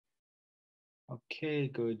Okay,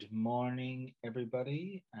 good morning,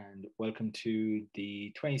 everybody, and welcome to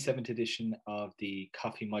the 27th edition of the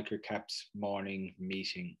Coffee Microcaps morning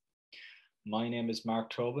meeting. My name is Mark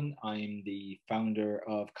Tobin. I'm the founder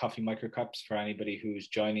of Coffee Microcaps. For anybody who's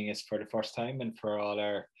joining us for the first time, and for all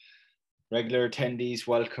our regular attendees,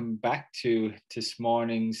 welcome back to this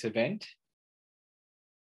morning's event.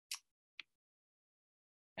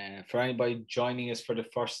 For anybody joining us for the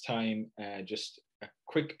first time, just a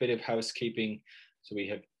quick bit of housekeeping. So we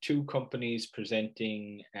have two companies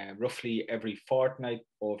presenting roughly every fortnight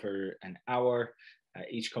over an hour.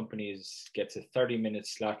 Each company gets a 30-minute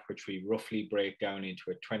slot, which we roughly break down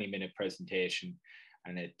into a 20-minute presentation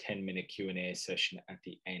and a 10-minute Q&A session at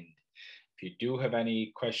the end. If you do have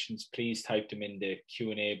any questions, please type them in the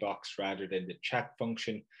Q&A box rather than the chat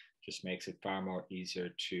function. Just makes it far more easier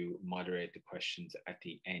to moderate the questions at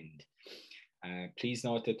the end. Please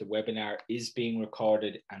note that the webinar is being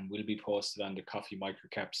recorded and will be posted on the Coffee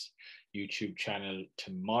Microcaps YouTube channel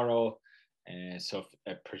tomorrow. So if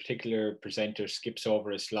a particular presenter skips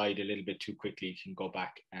over a slide a little bit too quickly, you can go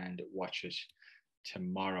back and watch it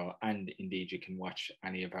tomorrow. And indeed, you can watch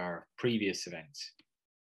any of our previous events.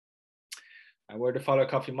 Where to follow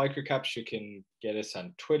Coffee Microcaps, you can get us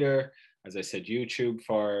on Twitter, as I said, YouTube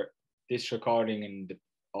for this recording and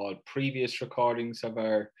all previous recordings of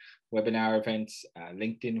our webinar events,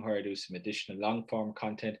 LinkedIn, where I do some additional long form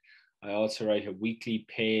content. I also write a weekly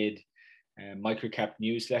paid microcap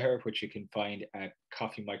newsletter, which you can find at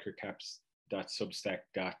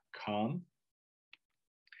coffeemicrocaps.substack.com.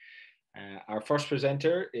 Our first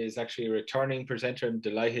presenter is actually a returning presenter. I'm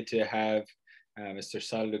delighted to have Mr.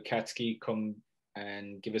 Lukatsky come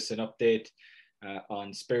and give us an update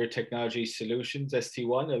on Spirit Technology Solutions,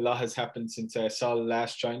 ST1. A lot has happened since Sol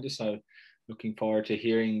last joined us, so I'm looking forward to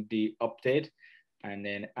hearing the update. And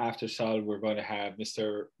then after Sol, we're going to have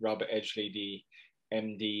Mr. Rob Edgley, the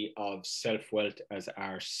MD of Selfwealth, as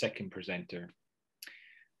our second presenter.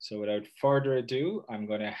 So without further ado, I'm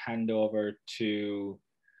going to hand over to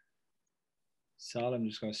Sol. I'm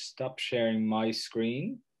just going to stop sharing my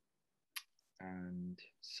screen. And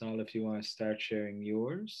Sol, if you want to start sharing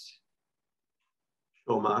yours.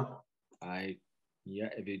 Sure, Mark. Yeah,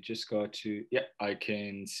 if you just go to, yeah, I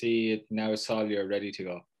can see it now. Sol, you're ready to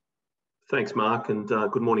go. Thanks, Mark, and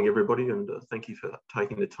good morning, everybody, and thank you for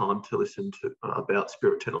taking the time to listen to about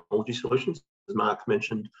Spirit Technology Solutions. As Mark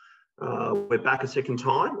mentioned, we're back a second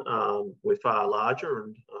time. We're far larger,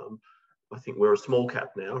 and I think we're a small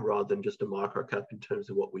cap now rather than just a micro cap in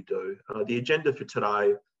terms of what we do. The agenda for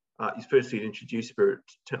today is firstly to introduce Spirit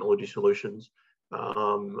Technology Solutions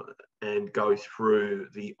and go through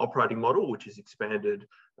the operating model, which has expanded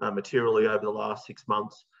materially over the last 6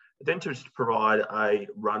 months. Then to just provide a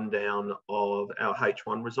rundown of our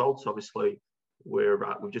H1 results. Obviously, we've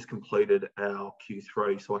just completed our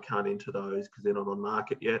Q3, so I can't enter those because they're not on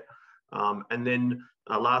market yet. And then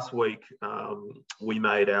last week, we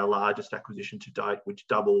made our largest acquisition to date, which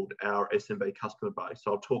doubled our SMB customer base.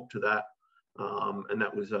 So I'll talk to that. And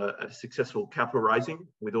that was a successful capital raising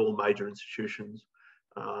with all major institutions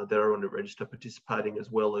that are on the register participating,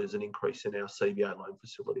 as well as an increase in our CBA loan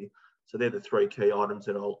facility. So they're the three key items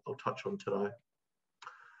that I'll touch on today.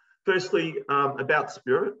 Firstly, about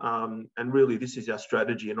Spirit, and really this is our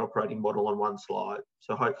strategy and operating model on one slide.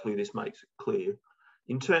 So hopefully this makes it clear.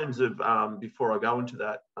 In terms of, before I go into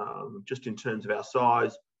that, just in terms of our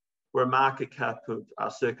size, we're a market cap of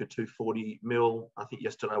circa 240 mil. I think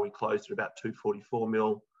yesterday we closed at about 244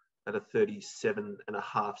 mil at a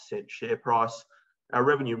 37.5 share price. Our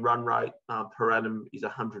revenue run rate per annum is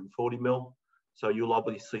 140 mil. So you'll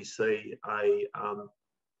obviously see a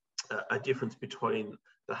difference between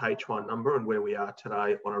the H1 number and where we are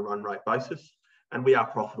today on a run rate basis. And we are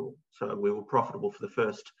profitable. So we were profitable for the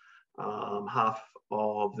first half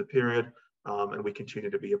of the period. And we continue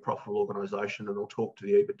to be a profitable organisation, and I'll talk to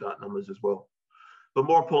the EBITDA numbers as well. But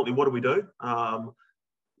more importantly, what do we do?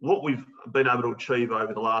 What we've been able to achieve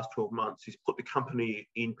over the last 12 months is put the company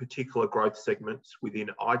in particular growth segments within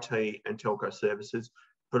IT and telco services,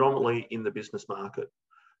 predominantly in the business market.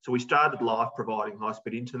 So we started life providing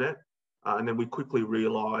high-speed internet, and then we quickly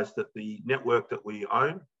realised that the network that we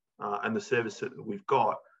own and the service that we've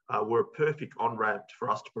got were a perfect on-ramp for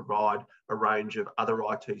us to provide a range of other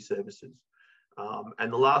IT services.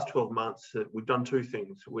 And the last 12 months, we've done two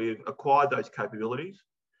things. We've acquired those capabilities.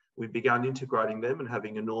 We've begun integrating them and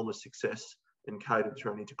having enormous success and catered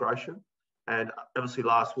through an integration. And obviously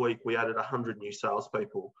last week, we added 100 new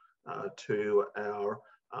salespeople to our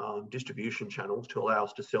distribution channels to allow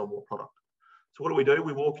us to sell more product. So what do?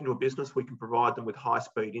 We walk into a business, we can provide them with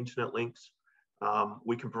high-speed internet links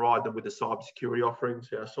We can provide them with the cybersecurity offerings.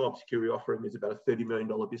 Our cybersecurity offering is about a $30 million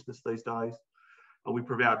business these days. We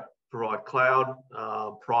provide cloud,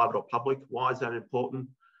 private or public. Why is that important?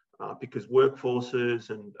 Because workforces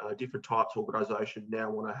and different types of organisations now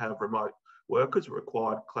want to have remote workers who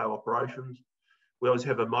require cloud operations. We always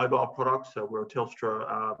have a mobile product, so we're a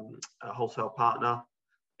Telstra a wholesale partner.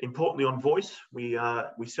 Importantly, on voice, we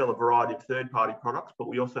sell a variety of third-party products, but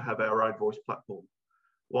we also have our own voice platform.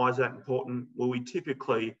 Why is that important? Well, we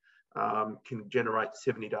typically can generate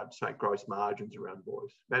 70 to 80% gross margins around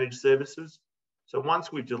voice. Managed services. So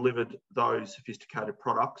once we've delivered those sophisticated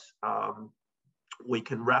products, we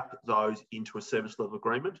can wrap those into a service level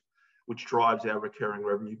agreement, which drives our recurring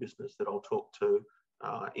revenue business that I'll talk to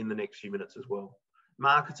in the next few minutes as well.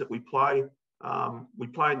 Markets that we play in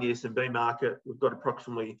the SMB market. We've got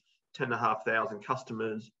approximately 10,500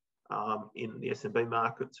 customers in the SMB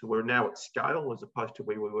market. So we're now at scale as opposed to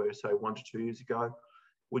where we were, say, 1 to 2 years ago.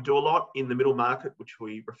 We do a lot in the middle market, which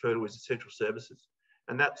we refer to as essential services.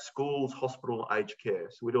 And that's schools, hospital, aged care.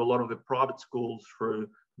 So we do a lot of the private schools through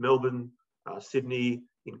Melbourne, Sydney,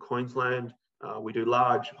 in Queensland. We do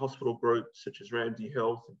large hospital groups such as Ramsay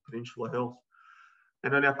Health and Peninsula Health.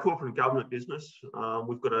 And in our corporate and government business,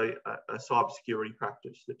 we've got a cybersecurity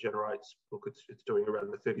practice that generates, look, it's doing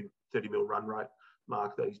around the 30 mil run rate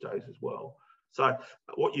mark these days as well. So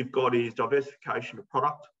what you've got is diversification of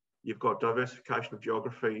product, you've got diversification of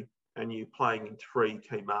geography, and you're playing in 3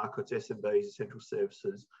 key markets: SMBs, essential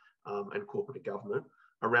services, and corporate and government,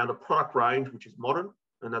 around a product range which is modern,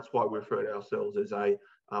 and that's why we refer to ourselves as a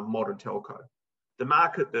modern telco. The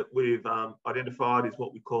market that we've identified is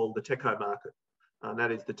what we call the techo market, and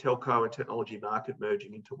that is the telco and technology market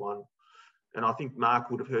merging into one. And I think Mark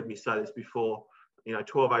would have heard me say this before.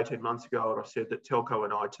 12, 18 months ago, I said that telco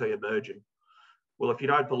and IT are merging. Well, if you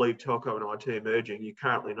don't believe telco and IT are merging, you're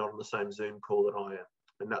currently not on the same Zoom call that I am.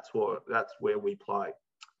 And that's where we play.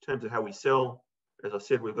 In terms of how we sell, as I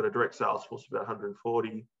said, we've got a direct sales force of about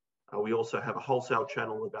 140. We also have a wholesale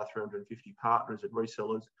channel of about 350 partners and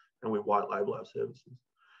resellers, and we white label our services.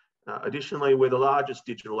 Additionally, we're the largest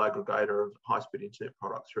digital aggregator of high-speed internet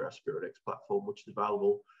products through our SpiritX platform, which is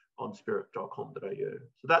available on spirit.com.au.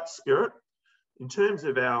 So that's Spirit. In terms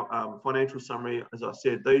of our financial summary, as I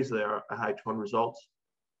said, these are our H1 results.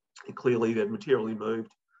 And clearly, they've materially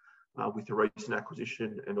moved with the recent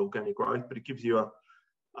acquisition and organic growth, but it gives you a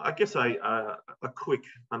quick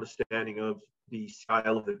understanding of the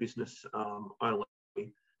scale of the business, only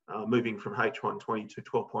moving from H1 20 to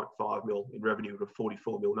 12.5 mil in revenue to a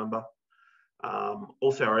 44 mil number.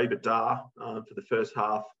 Also, our EBITDA for the first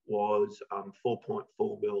half was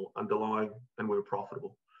 4.4 mil underlying, and we were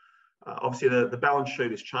profitable. Obviously, the balance sheet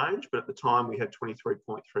has changed, but at the time we had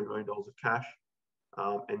 $23.3 million of cash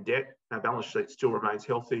and debt. Our balance sheet still remains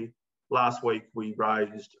healthy. Last week, we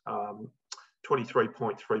raised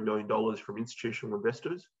 $23.3 million from institutional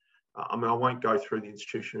investors. I won't go through the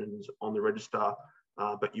institutions on the register,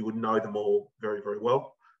 but you would know them all very, very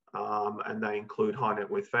well. And they include high net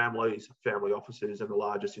worth families, family offices, and the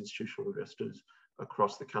largest institutional investors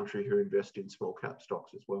across the country who invest in small cap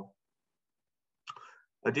stocks as well.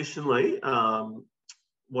 Additionally,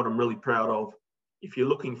 what I'm really proud of, if you're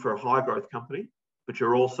looking for a high growth company, but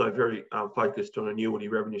you're also very focused on annuity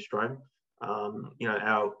revenue stream,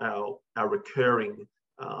 our recurring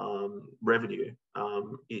revenue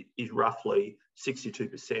is roughly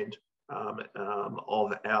 62%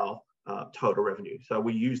 of our total revenue. So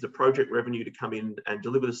we use the project revenue to come in and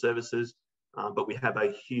deliver the services, but we have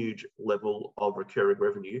a huge level of recurring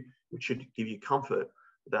revenue, which should give you comfort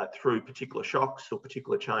that through particular shocks or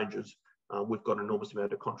particular changes, we've got an enormous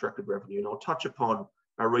amount of contracted revenue. And I'll touch upon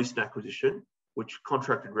our recent acquisition, which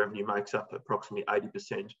contracted revenue makes up approximately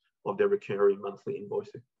 80% of their recurring monthly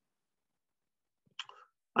invoicing.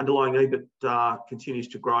 Underlying EBIT continues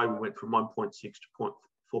to grow. We went from 1.6 to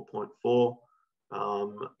 4.4.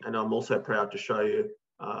 And I'm also proud to show you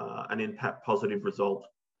an NPAT positive result,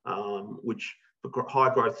 which for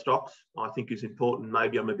high growth stocks, I think is important.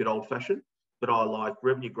 Maybe I'm a bit old fashioned, but I like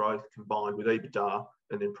revenue growth combined with EBITDA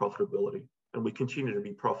and then profitability. And we continue to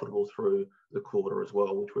be profitable through the quarter as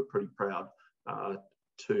well, which we're pretty proud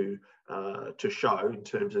to show in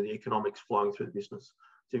terms of the economics flowing through the business.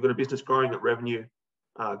 So you've got a business growing at revenue,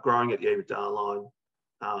 growing at the EBITDA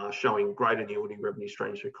line, showing great annuity revenue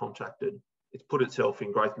streams through contracted. It's put itself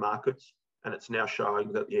in growth markets, and it's now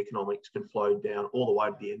showing that the economics can flow down all the way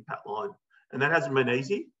to the NPAT line. And that hasn't been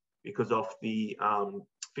easy because of the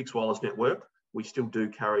fixed wireless network. We still do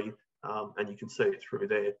carry, and you can see it through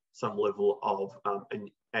there, some level of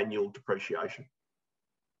annual depreciation.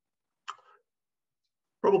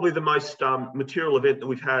 Probably the most material event that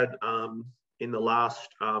we've had in the last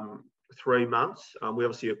 3 months. We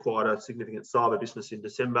obviously acquired a significant cyber business in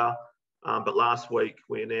December, but last week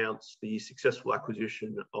we announced the successful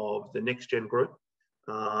acquisition of the NextGen Group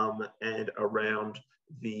and around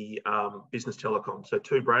the business telecom. So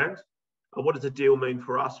 2 brands. What does the deal mean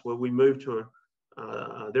for us? Well, we moved to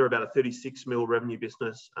they're about a 36 mil revenue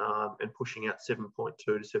business and pushing out 7.2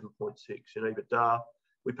 to 7.6 in EBITDA.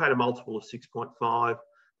 We paid a multiple of 6.5.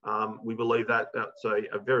 We believe that that's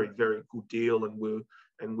a very, very good deal,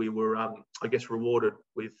 and we were, I guess, rewarded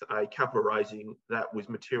with a capital raising that was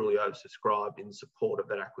materially oversubscribed in support of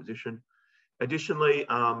that acquisition. Additionally,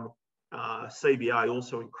 CBA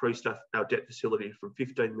also increased our debt facility from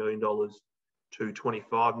 $15 million to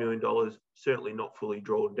 $25 million, certainly not fully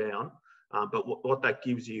drawn down. But what that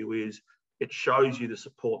gives you is it shows you the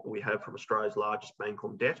support that we have from Australia's largest bank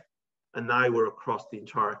on debt, and they were across the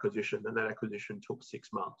entire acquisition, and that acquisition took 6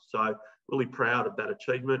 months. So really proud of that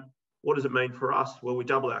achievement. What does it mean for us? Well, we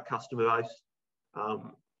double our customer base.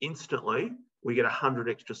 Instantly, we get 100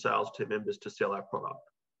 extra sales team members to sell our product.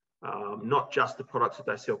 Not just the products that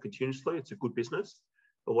they sell continuously, it's a good business,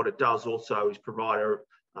 but what it does also is provide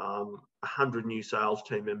 100 new sales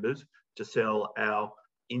team members to sell our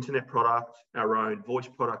internet product, our own voice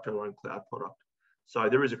product, our own cloud product. So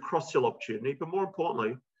there is a cross-sell opportunity, but more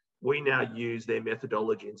importantly, we now use their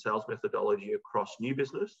methodology and sales methodology across new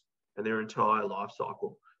business and their entire life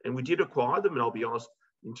cycle. And we did acquire them, and I'll be honest,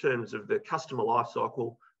 in terms of the customer life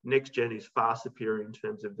cycle, NextGen is far superior in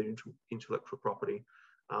terms of the intellectual property,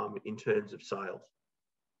 in terms of sales.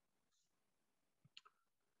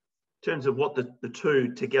 In terms of what the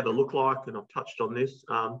two together look like, and I've touched on this,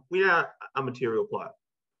 we are a material player.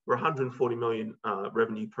 We're 140 million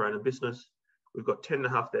revenue per annum business. We've got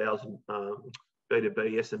 10,500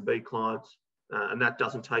 B2B SMB clients, and that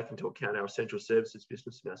doesn't take into account our essential services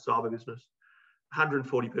business and our cyber business.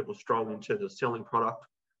 140 people strong in terms of selling product.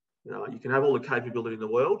 You can have all the capability in the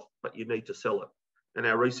world, but you need to sell it. And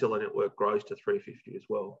our reseller network grows to 350 as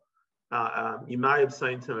well. You may have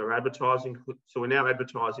seen some of our advertising. So we're now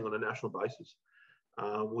advertising on a national basis.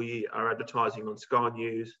 We are advertising on Sky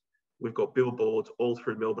News. We've got billboards all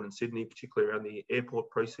through Melbourne and Sydney, particularly around the airport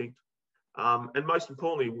precinct. And most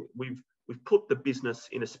importantly, we've put the business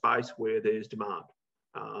in a space where there's demand.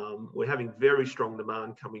 We're having very strong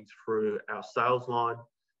demand coming through our sales line.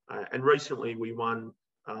 And recently we won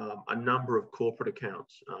a number of corporate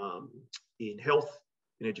accounts in health,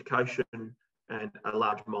 in education, and a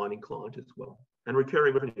large mining client as well. And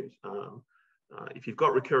recurring revenues. If you've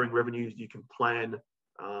got recurring revenues, you can plan,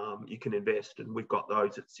 you can invest, and we've got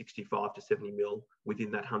those at 65 to 70 mil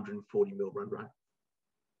within that 140 mil run rate.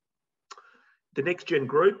 The NextGen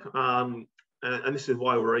Group, and this is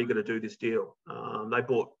why we're eager to do this deal. They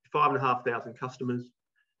bought 5,500 customers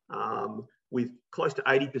with close to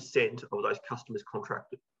 80% of those customers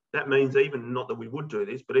contracted. That means even, not that we would do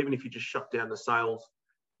this, but even if you just shut down the sales,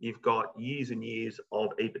 you've got years and years of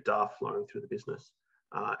EBITDA flowing through the business.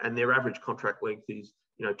 And their average contract length is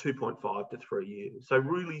 2.5 to 3 years. So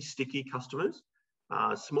really sticky customers,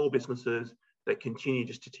 small businesses that continue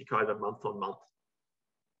just to tick over month on month.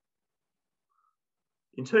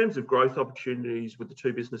 In terms of growth opportunities with the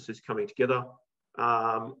two businesses coming together,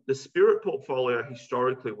 the Spirit portfolio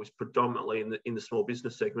historically was predominantly in the small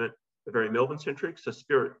business segment, very Melbourne centric. So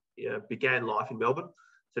Spirit began life in Melbourne.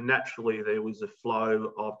 So naturally there was a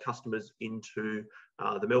flow of customers into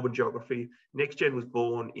the Melbourne geography. NextGen was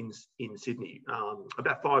born in Sydney,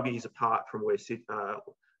 about 5 years apart from where Spirit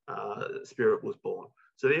was born.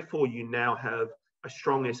 So therefore you now have a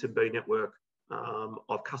strong SMB network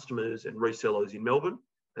of customers and resellers in Melbourne,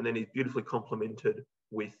 and then it's beautifully complemented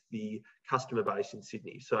with the customer base in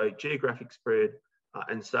Sydney. So geographic spread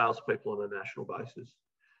and salespeople on a national basis.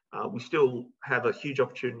 We still have a huge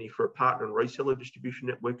opportunity for a partner and reseller distribution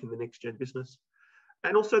network in the NextGen business,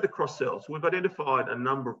 and also the cross-sells. We've identified a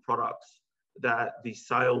number of products that the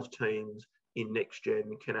sales teams in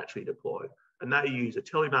NextGen can actually deploy, and they use a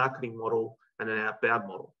telemarketing model and an outbound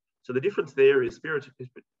model. So the difference there is Spirit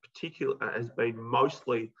has been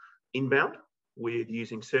mostly inbound with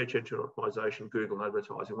using search engine optimization, Google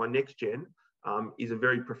advertising, while NextGen is a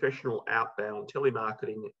very professional outbound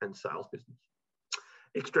telemarketing and sales business.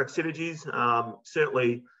 Extract synergies,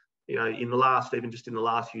 certainly, in the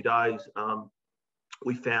last few days,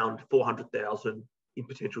 we found 400,000 in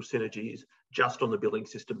potential synergies just on the billing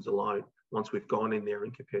systems alone once we've gone in there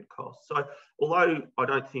and compared costs. So although I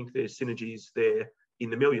don't think there's synergies there in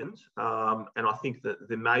the millions, and I think that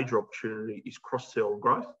the major opportunity is cross-sell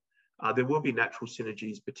growth, there will be natural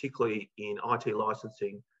synergies, particularly in IT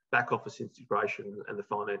licensing, back office integration, and the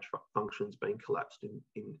financial functions being collapsed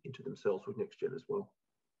into themselves with NextGen as well.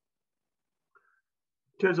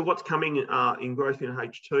 In terms of what's coming in growth in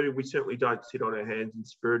H2, we certainly don't sit on our hands in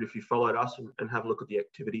Spirit. If you followed us and have a look at the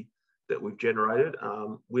activity that we've generated,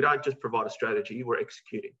 we don't just provide a strategy, we're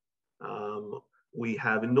executing. We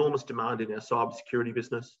have enormous demand in our cybersecurity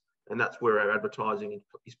business, and that's where our advertising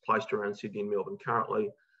is placed around Sydney and Melbourne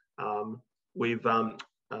currently. We've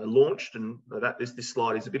launched, and this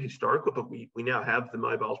slide is a bit historical, but we now have the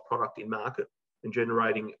mobiles product in market and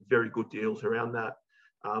generating very good deals around that.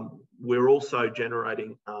 We're also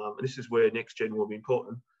generating, and this is where next gen will be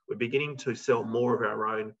important, we're beginning to sell more of our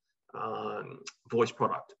own voice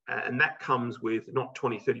product. And that comes with not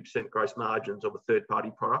 20-30% gross margins of a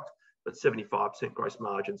third-party product, but 75% gross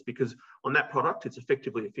margins, because on that product, it's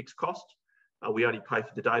effectively a fixed cost. We only pay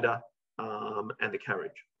for the data and the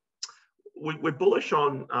carriage. We're bullish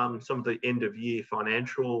on some of the end-of-year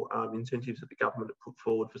financial incentives that the government have put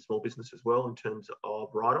forward for small business as well in terms of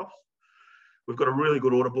write-offs. We've got a really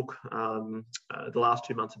good order book. The last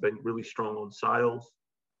 2 months have been really strong on sales.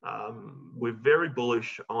 We're very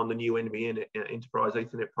bullish on the new NBN enterprise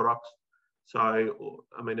Ethernet products. So,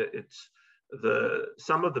 I mean,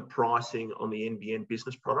 some of the pricing on the NBN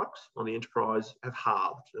business products on the enterprise have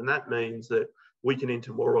halved, and that means that we can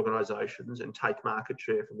enter more organisations and take market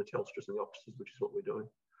share from the Telstras and the Optuses, which is what we're doing.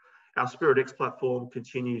 Our Spirit X platform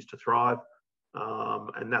continues to thrive,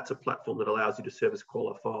 and that's a platform that allows you to service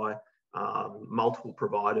qualify multiple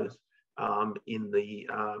providers in the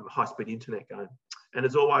high-speed internet game. And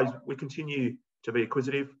as always, we continue to be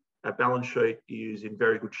acquisitive. Our balance sheet is in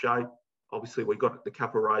very good shape. Obviously, we got the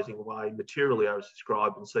capital raising away materially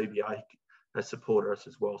oversubscribed, and CBA has supported us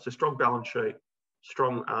as well. So strong balance sheet,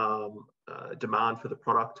 strong demand for the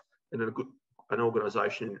product, and an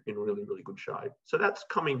organisation in really, really good shape. So that's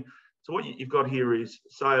coming. So what you've got here is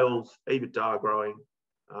sales, EBITDA growing,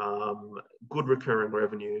 good recurring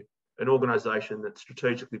revenue, an organisation that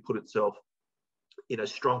strategically put itself in a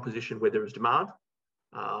strong position where there is demand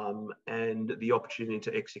and the opportunity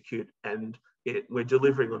to execute. And we're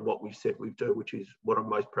delivering on what we said we'd do, which is what I'm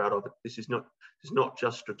most proud of. This is not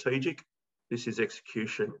just strategic. This is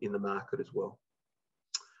execution in the market as well.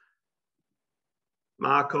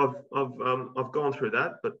 Mark, I've gone through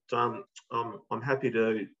that, but I'm happy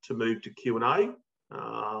to move to Q&A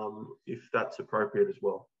if that's appropriate as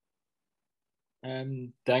well.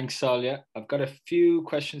 Thanks, Sol. Yeah, I've got a few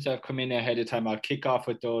questions that have come in ahead of time. I'll kick off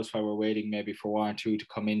with those while we're waiting maybe for one or two to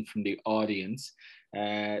come in from the audience.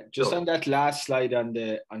 Just on that last slide on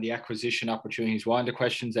the acquisition opportunities, one of the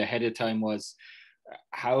questions ahead of time was,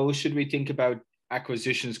 how should we think about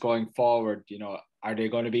acquisitions going forward? You know, are they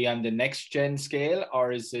going to be on the next gen scale,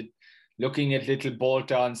 or is it looking at little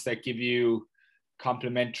bolt-ons that give you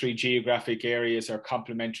complementary geographic areas or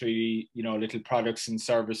complementary, you know, little products and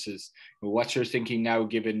services? What's your thinking now,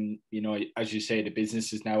 given, you know, as you say, the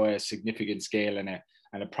business is now a significant scale and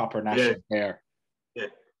a proper national player? Yeah,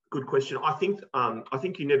 good question. I think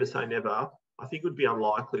you never say never. I think it would be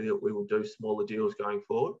unlikely that we will do smaller deals going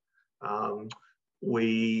forward.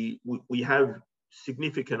 We have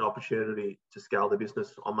significant opportunity to scale the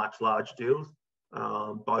business on much larger deals,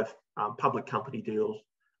 both public company deals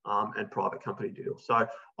and private company deals. So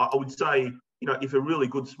I would say, you know, if a really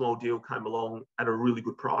good small deal came along at a really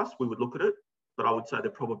good price, we would look at it. But I would say the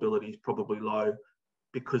probability is probably low,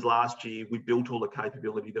 because last year we built all the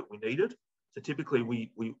capability that we needed. So typically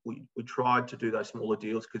we tried to do those smaller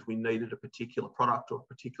deals because we needed a particular product or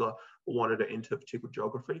wanted to enter a particular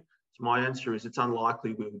geography. So my answer is it's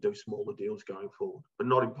unlikely we would do smaller deals going forward, but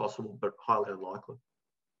not impossible, but highly unlikely.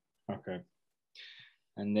 Okay.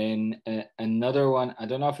 And then another one, I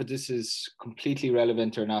don't know if this is completely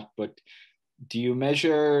relevant or not, but do you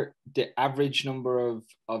measure the average number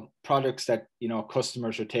of products that, you know,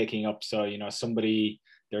 customers are taking up? So, you know,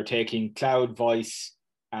 they're taking cloud, voice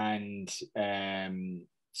and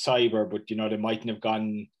cyber, but, you know, they mightn't have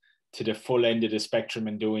gone to the full end of the spectrum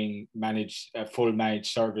and doing full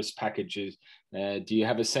managed service packages. Do you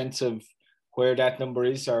have a sense of where that number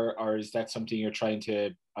is, or is that something you're trying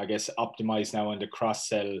to, I guess, optimize now on the cross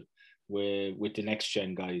sell with the next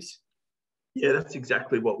gen guys? Yeah, that's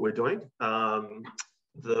exactly what we're doing.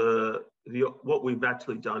 What we've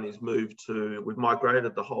actually done is we've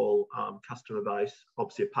migrated the whole customer base,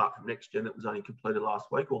 obviously apart from next gen that was only completed last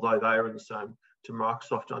week, although they are in the same, to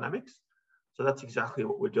Microsoft Dynamics. So that's exactly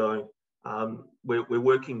what we're doing. We're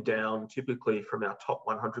working down typically from our top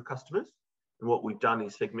 100 customers. And what we've done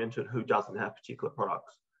is segmented who doesn't have particular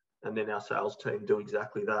products. And then our sales team do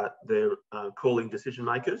exactly that. They're calling decision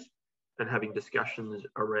makers and having discussions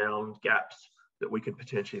around gaps that we could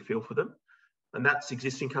potentially fill for them. And that's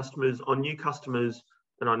existing customers. On new customers,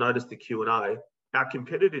 and I noticed the Q&A, our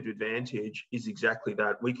competitive advantage is exactly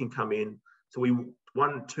that. We can come in, So we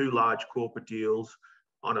won 2 large corporate deals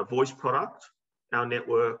on a voice product, our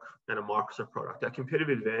network, and a Microsoft product. Our competitive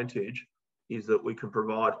advantage is that we can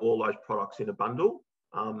provide all those products in a bundle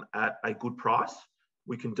at a good price.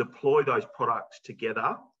 We can deploy those products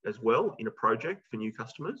together as well in a project for new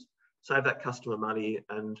customers, save that customer money,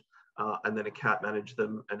 and then account manage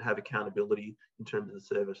them and have accountability in terms of the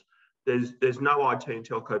service. There's no IT and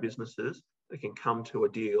telco businesses that can come to a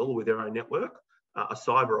deal with their own network, a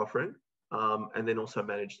cyber offering, and then also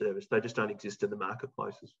manage service. They just don't exist in the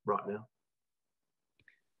marketplaces right now.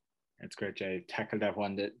 That's great, Jay. Tackled that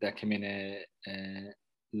one that came in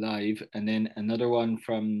live, and then another one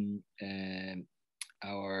from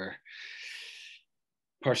our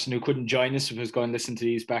person who couldn't join us, who was going to listen to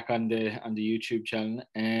these back on the YouTube channel.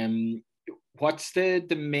 What's the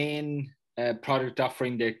main product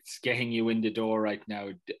offering that's getting you in the door right now?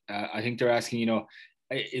 I think they're asking,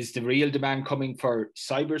 is the real demand coming for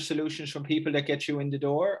cyber solutions from people that get you in the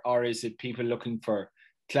door, or is it people looking for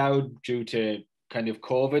cloud due to kind of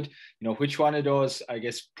COVID? Which one of those, I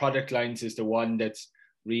guess, product lines is the one that's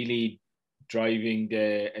really driving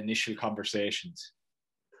the initial conversations?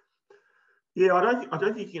 Yeah, I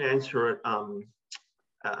don't think you can answer it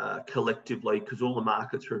collectively, because all the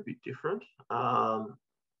markets are a bit different.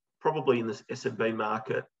 Probably in this SMB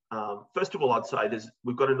market, first of all, I'd say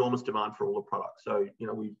we've got enormous demand for all the products. So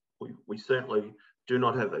we certainly do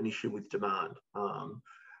not have an issue with demand.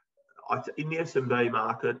 In the SMB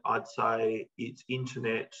market, I'd say it's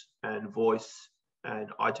internet and voice and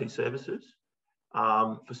IT services.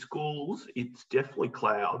 For schools, it's definitely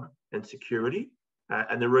cloud and security.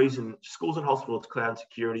 And the reason schools and hospitals, cloud and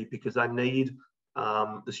security, because they need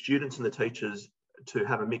the students and the teachers to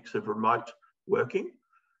have a mix of remote working.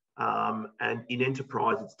 And in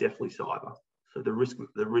enterprise, it's definitely cyber. So the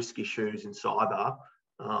risk issues in cyber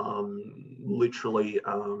literally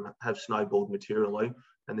have snowballed materially,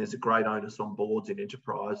 and there's a great onus on boards in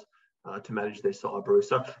enterprise to manage their cyber risk.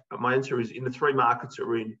 So my answer is, in the 3 markets that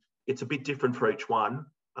we're in, it's a bit different for each one.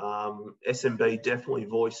 SMB, definitely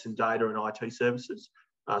voice and data and IT services.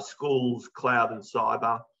 Schools, cloud and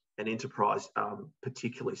cyber, and enterprise,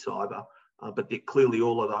 particularly cyber. But clearly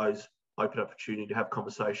all of those open opportunity to have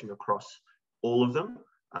conversation across all of them.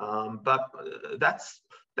 But that's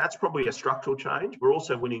probably a structural change. We're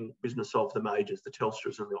also winning business of the majors, the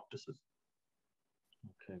Telstras and the Optuses.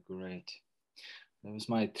 Okay, great. That was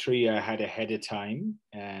my 3 I had ahead of time.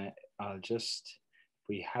 I'll just, if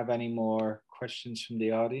we have any more questions from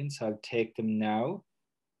the audience, I'll take them now.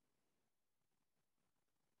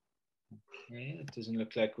 Okay, it doesn't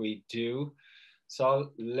look like we do.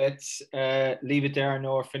 So let's leave it there. I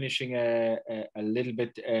know we're finishing a little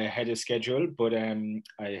bit ahead of schedule, but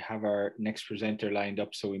I have our next presenter lined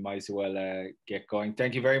up, so we might as well get going.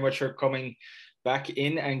 Thank you very much for coming back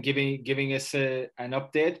in and giving us an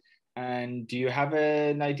update. And do you have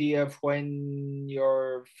an idea of when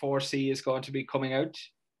your 4C is going to be coming out?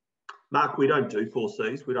 Mark, we don't do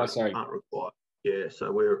 4Cs. We aren't required. Yeah,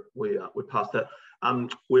 so we're past that.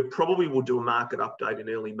 We probably will do a market update in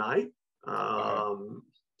early May.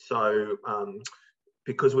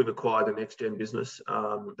 Because we've acquired the next gen business,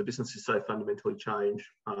 the business is so fundamentally changed.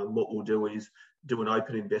 What we'll do is do an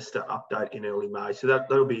open investor update in early May. So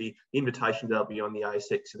that'll be invitations. That'll be on the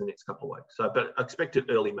ASX in the next couple of weeks. So, but I expect it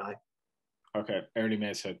early May. Okay, early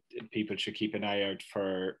May. So people should keep an eye out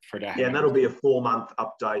for that. Yeah, and that'll be a 4-month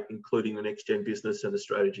update, including the next gen business and the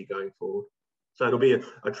strategy going forward. So it'll be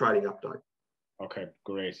a trading update. Okay,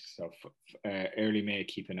 great. So early May,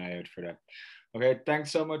 keep an eye out for that. Okay, thanks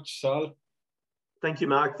so much, Sol. Thank you,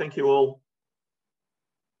 Mark. Thank you all.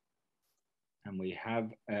 And we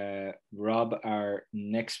have Rob, our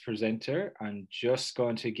next presenter. I'm just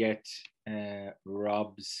going to get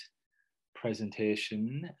Rob's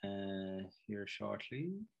presentation here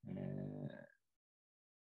shortly.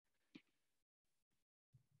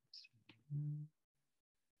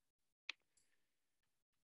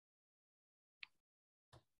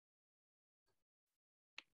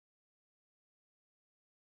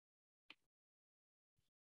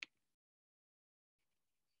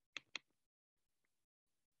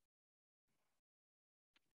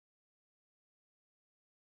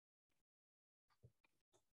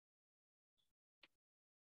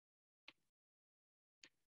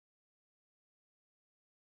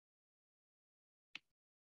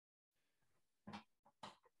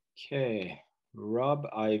 Okay, Rob,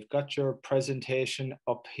 I've got your presentation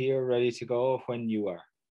up here ready to go when you are.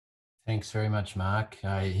 Thanks very much, Mark.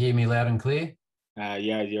 You hear me loud and clear?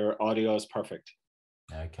 Yeah, your audio is perfect.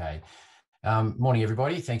 Okay. Morning,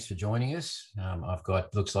 everybody. Thanks for joining us.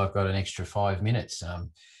 Looks like I've got an extra 5 minutes.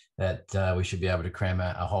 that we should be able to cram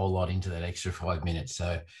a whole lot into that extra 5 minutes.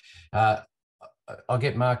 So I'll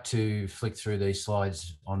get Mark to flick through these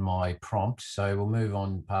slides on my prompt. So we'll move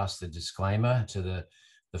on past the disclaimer to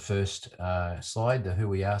the first slide, the who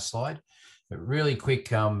we are slide. But really quick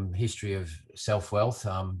history of Selfwealth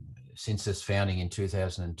since its founding in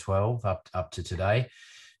 2012 up to today.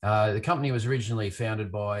 The company was originally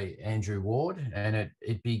founded by Andrew Ward, and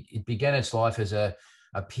it began its life as a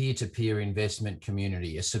peer-to-peer investment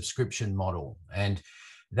community, a subscription model. And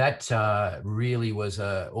that really was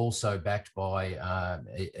also backed by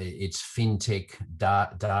its fintech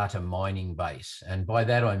data mining base. And by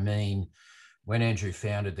that, I mean, when Andrew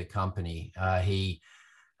founded the company, he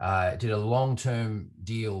did a long-term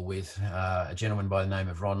deal with a gentleman by the name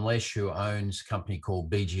of Ron Lesh, who owns a company called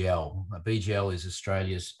BGL. BGL is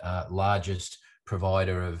Australia's largest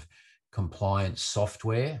provider of compliance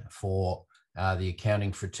software for the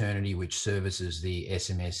accounting fraternity, which services the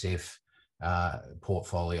SMSF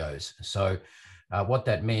portfolios. So what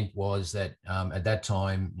that meant was that at that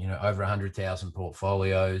time, over 100,000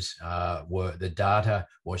 portfolios the data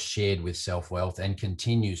was shared with Selfwealth and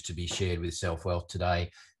continues to be shared with Selfwealth today.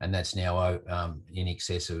 And that's now in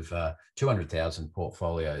excess of 200,000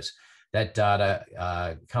 portfolios. That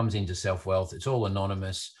data comes into Selfwealth. It's all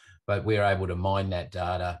anonymous, but we're able to mine that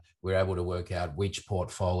data. We're able to work out which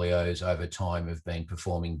portfolios over time have been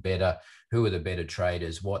performing better, who are the better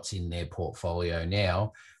traders, what's in their portfolio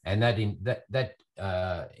now. And that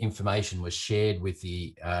information was shared with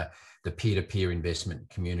the peer-to-peer investment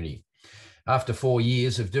community. After 4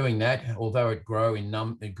 years of doing that, although it grew in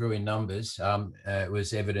numbers, it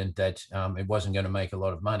was evident that it wasn't going to make a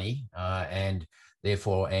lot of money, and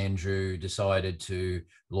therefore Andrew decided to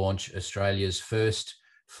launch Australia's first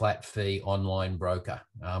flat fee online broker.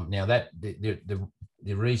 Now that the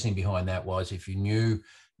reasoning behind that was, if you knew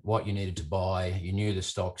what you needed to buy, you knew the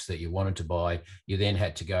stocks that you wanted to buy, you then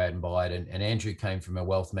had to go out and buy it. And Andrew came from a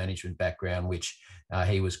wealth management background, which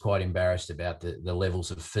he was quite embarrassed about the levels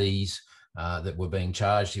of fees that were being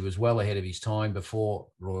charged. He was well ahead of his time before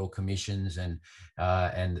royal commissions and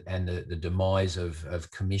the demise of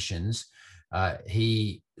commissions.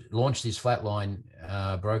 He launched his flat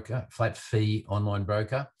fee online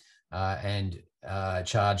broker, and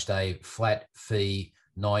charged a flat fee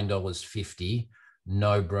 $9.50,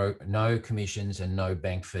 no commissions and no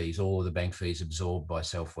bank fees. All of the bank fees absorbed by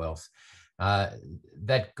Selfwealth.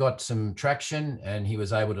 That got some traction, and he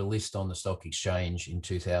was able to list on the stock exchange in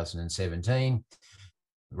 2017,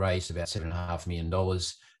 raised about $7.5 million,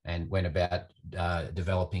 and went about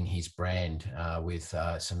developing his brand with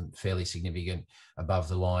some fairly significant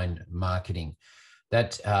above-the-line marketing.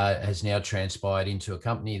 That has now transpired into a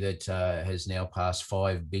company that has now passed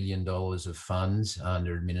 $5 billion of funds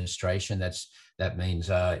under administration. That means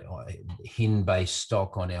HIN-based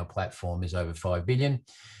stock on our platform is over $5 billion.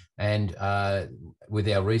 And with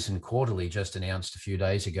our recent quarterly just announced a few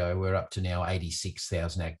days ago, we're up to now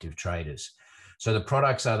 86,000 active traders. So the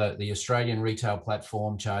products are the Australian retail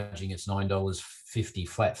platform charging its $9.50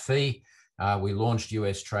 flat fee. We launched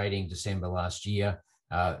US trading December last year.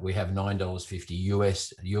 We have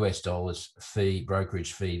 $9.50 US dollars fee,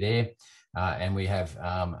 brokerage fee there. And we have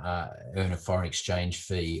earn a foreign exchange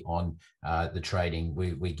fee on the trading.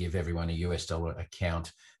 We give everyone a US dollar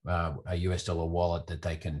account, a US dollar wallet that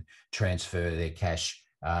they can transfer their cash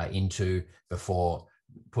into before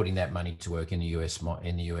putting that money to work in the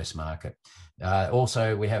US market.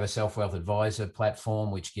 Also, we have a Selfwealth advisor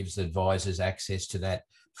platform, which gives the advisors access to that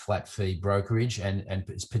flat fee brokerage, and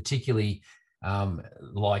it's particularly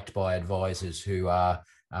liked by advisors who are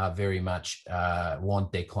very much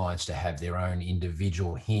want their clients to have their own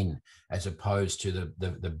individual HIN, as opposed to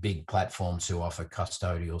the big platforms who offer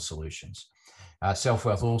custodial solutions.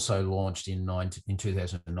 Selfwealth also launched in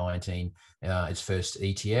 2019 its first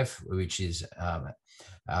ETF, which is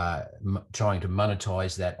trying to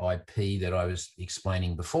monetize that IP that I was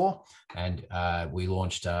explaining before. And we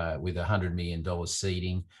launched with $100 million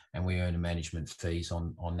seeding, and we earn management fees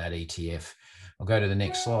on that ETF. I'll go to the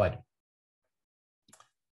next slide.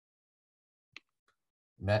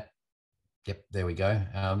 Matt. Yep, there we go.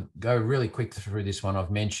 Go really quick through this one. I've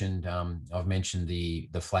mentioned the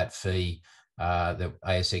flat fee, the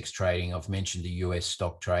ASX trading. I've mentioned the US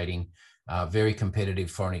stock trading. Very competitive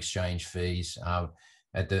foreign exchange fees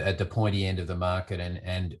at the pointy end of the market,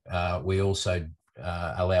 and we also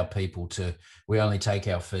allow people to. We only take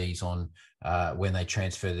our fees on when they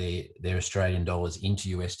transfer their Australian dollars into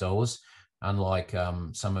US dollars, unlike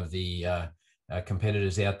some of the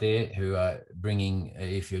competitors out there who are bringing,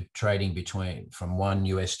 if you're trading from one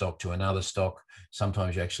US stock to another stock,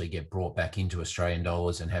 sometimes you actually get brought back into Australian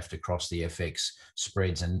dollars and have to cross the FX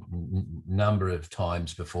spreads a number of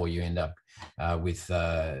times before you end up with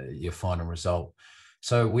your final result.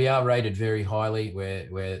 So we are rated very highly.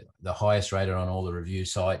 We're the highest rated on all the review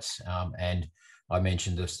sites. And I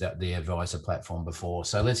mentioned the advisor platform before.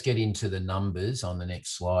 So let's get into the numbers on the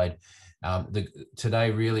next slide.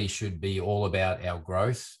 Today really should be all about our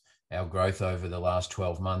growth over the last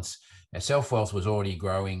 12 months. Now, Selfwealth was already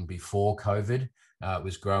growing before COVID. It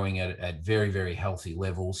was growing at very, very healthy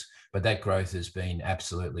levels, but that growth has been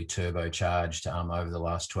absolutely turbocharged over the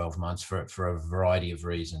last 12 months for a variety of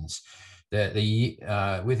reasons.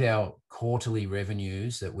 With our quarterly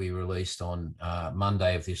revenues that we released on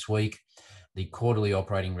Monday of this week, the quarterly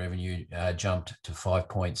operating revenue jumped to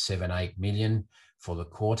 5.78 million for the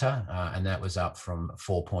quarter, and that was up from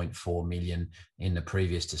 4.4 million in the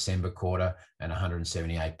previous December quarter and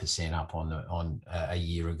 178% up on a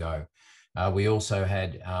year ago. We also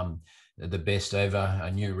had the best ever,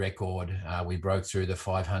 a new record. We broke through the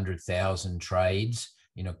 500,000 trades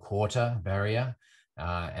in a quarter barrier,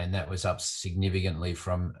 and that was up significantly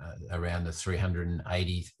from around the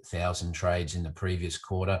 380,000 trades in the previous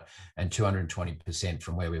quarter and 220%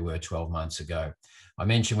 from where we were 12 months ago. I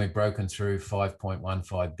mentioned we've broken through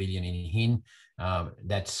 5.15 billion in HIN.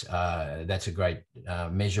 That's a great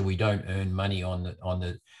measure. We don't earn money on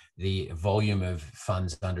the volume of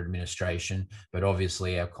funds under administration, but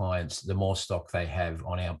obviously our clients, the more stock they have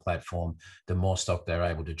on our platform, the more stock they're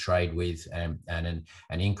able to trade with, and an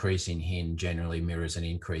increase in HIN generally mirrors an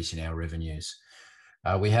increase in our revenues.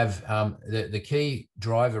 We have the key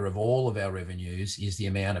driver of all of our revenues is the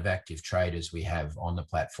amount of active traders we have on the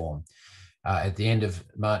platform. At the end of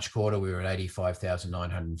March quarter, we were at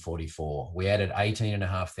 85,944. We added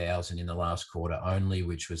 18,500 in the last quarter only,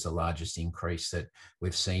 which was the largest increase that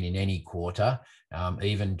we've seen in any quarter,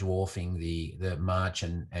 even dwarfing the March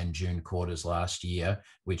and June quarters last year,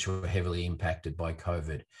 which were heavily impacted by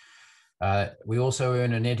COVID. We also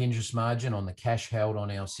earn a net interest margin on the cash held on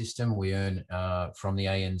our system. We earn from the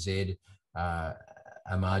ANZ a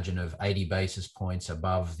margin of 80 basis points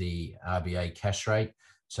above the RBA cash rate.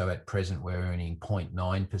 So at present, we're earning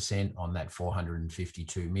 0.9% on that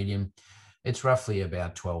 452 million. It's roughly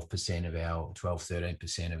about 13% of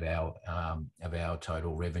our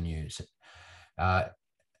total revenues.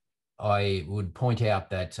 I would point out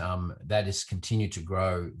that that has continued to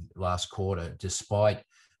grow last quarter, despite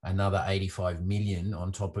another 85 million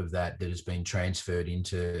on top of that has been transferred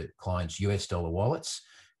into clients' US dollar wallets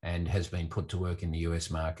and has been put to work in the US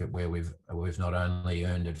market, where we've not only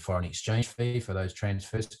earned a foreign exchange fee for those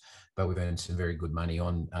transfers, but we've earned some very good money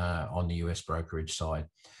on the US brokerage side.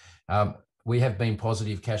 We have been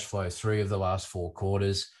positive cash flow 3 of the last 4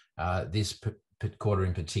 quarters. This quarter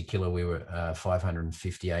in particular, we were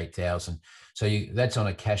 558,000. So that's on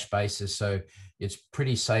a cash basis. So it's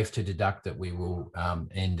pretty safe to deduct that we will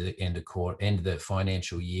end the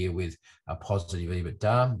financial year with a positive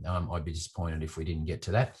EBITDA. I'd be disappointed if we didn't get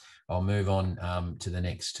to that. I'll move on to the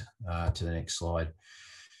next slide.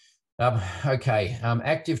 Okay,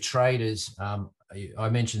 active traders. I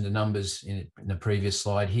mentioned the numbers in the previous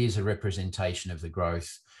slide. Here's a representation of the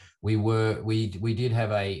growth. We did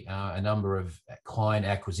have a number of client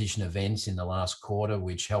acquisition events in the last quarter,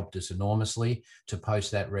 which helped us enormously to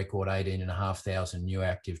post that record 18,500 new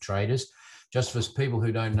active traders. Just for people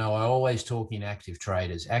who don't know, I always talk in active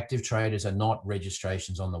traders. Active traders are not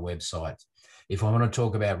registrations on the website. If I want to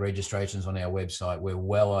talk about registrations on our website, we're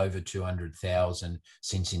well over 200,000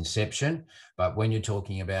 since inception. But when you're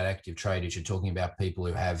talking about active traders, you're talking about people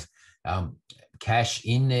who have cash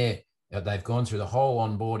in there. They've gone through the whole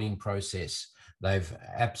onboarding process. They've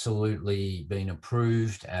absolutely been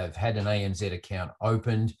approved, have had an ANZ account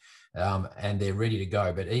opened, and they're ready to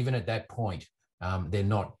go. But even at that point, they're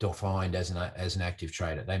not defined as an active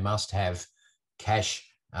trader. They must have cash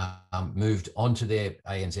moved onto their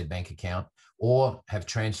ANZ bank account, or have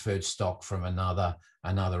transferred stock from another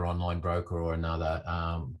online broker or another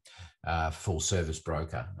full service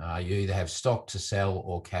broker. You either have stock to sell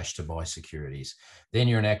or cash to buy securities. Then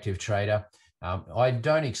you're an active trader. I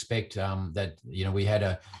don't expect that,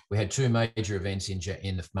 we had 2 major events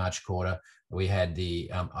in the March quarter. We had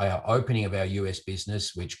the opening of our US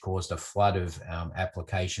business, which caused a flood of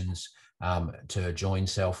applications to join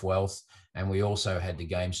Selfwealth. And we also had the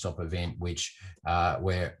GameStop event,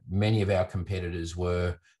 where many of our competitors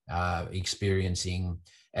were experiencing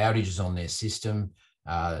outages on their system,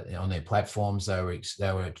 on their platforms. They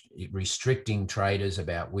were restricting traders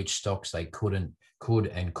about which stocks they could and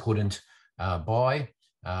couldn't buy.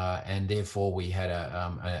 and therefore we had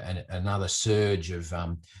another surge of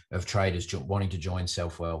traders wanting to join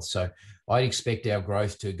Selfwealth. So I'd expect our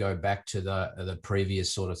growth to go back to the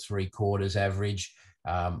previous sort of 3/4 average,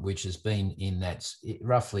 which has been in that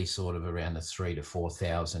roughly sort of around the 3,000 to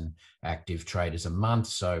 4,000 active traders a month.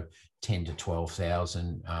 So 10 to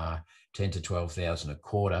 12,000 a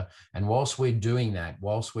quarter. And whilst we're doing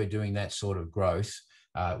that sort of growth,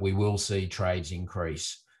 we will see trades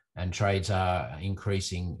increase, and trades are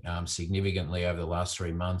increasing significantly over the last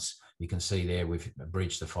 3 months. You can see there we've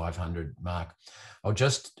breached the 500 mark. I'll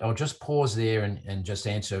just pause there and just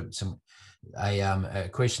answer a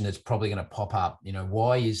question that's probably going to pop up.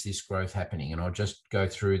 Why is this growth happening? And I'll just go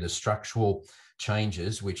through the structural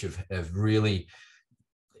changes which have really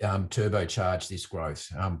turbocharged this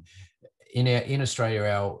growth. In Australia,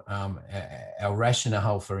 our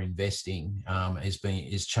rationale for investing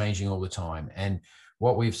is changing all the time, and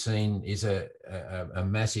what we've seen is a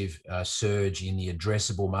massive surge in the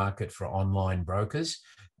addressable market for online brokers.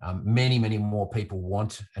 Many more people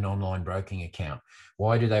want an online broking account.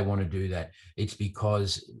 Why do they want to do that? It's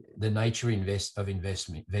because the nature of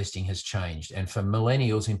investing has changed, and for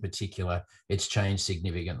millennials in particular, it's changed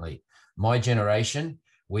significantly. My generation,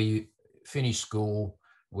 we finished school,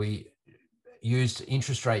 we used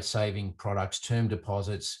interest rate saving products, term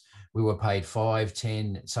deposits. We were paid 5,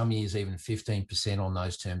 10, some years even 15% on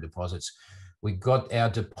those term deposits. We got our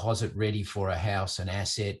deposit ready for a house, an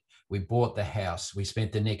asset. We bought the house. We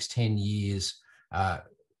spent the next 10 years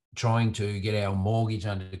trying to get our mortgage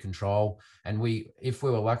under control. And if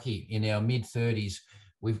we were lucky, in our mid-30s,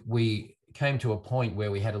 we came to a point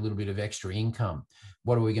where we had a little bit of extra income.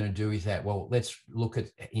 What are we going to do with that? Well, let's look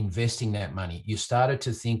at investing that money. You started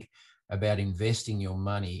to think about investing your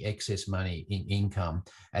money, excess money in income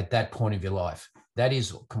at that point of your life. That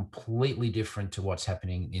is completely different to what's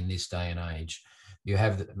happening in this day and age. You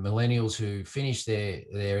have the millennials who finish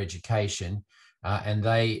their education and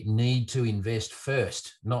they need to invest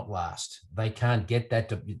first, not last. They can't get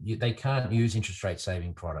that. They can't use interest rate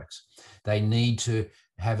saving products. They need to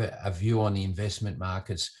have a view on the investment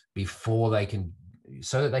markets before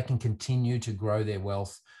so that they can continue to grow their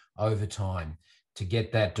wealth over time, to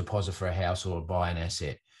get that deposit for a house or buy an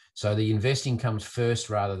asset. So the investing comes first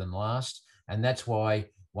rather than last. And that's why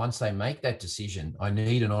once they make that decision, I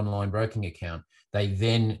need an online broking account, they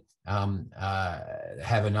then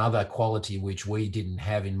have another quality which we didn't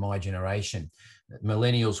have in my generation.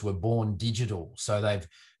 Millennials were born digital. So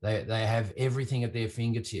they have everything at their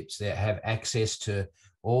fingertips. They have access to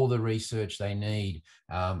all the research they need,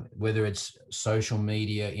 whether it's social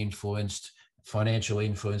media influenced, financial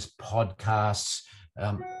influence, podcasts,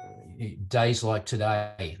 days like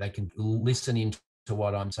today, they can listen in to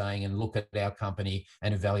what I'm saying and look at our company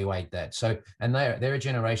and evaluate that. So, and they're a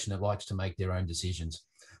generation that likes to make their own decisions.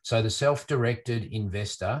 So the self-directed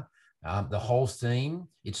investor, the whole theme,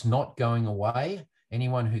 it's not going away.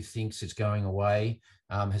 Anyone who thinks it's going away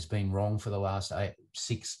has been wrong for the last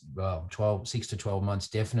 6 to 12 months,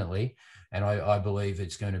 definitely. And I believe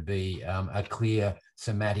it's going to be a clear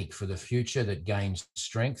thematic for the future that gains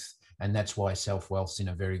strength. And that's why Selfwealth's in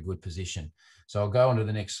a very good position. So I'll go on to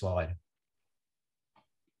the next slide.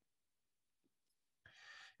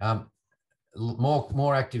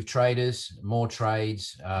 More active traders, more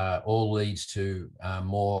trades, all leads to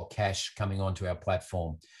more cash coming onto our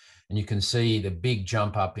platform. And you can see the big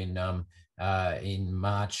jump up in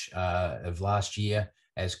March of last year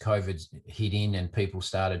as COVID hit in and people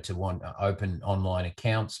started to want to open online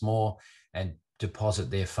accounts more and deposit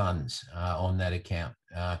their funds on that account.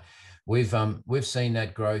 We've seen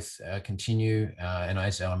that growth continue, and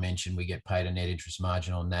as I mentioned, we get paid a net interest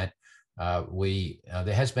margin on that.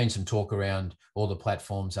 There has been some talk around all the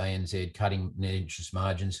platforms, ANZ cutting net interest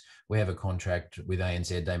margins. We have a contract with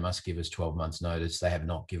ANZ. They must give us 12 months notice. They have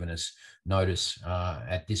not given us notice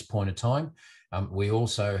at this point in time. We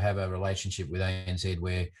also have a relationship with ANZ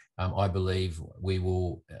where I believe we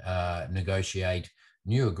will negotiate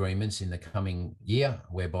new agreements in the coming year,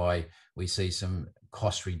 whereby we see some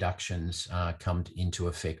cost reductions come into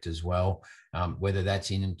effect as well. Whether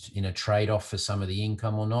that's in a trade-off for some of the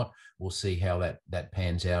income or not, we'll see how that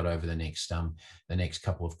pans out over the next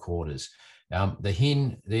couple of quarters. The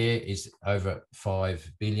HIN there is over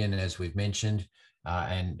 5 billion, as we've mentioned,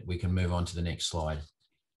 and we can move on to the next slide.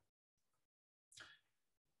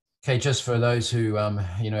 Okay, just for those who,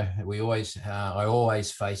 I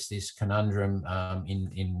always face this conundrum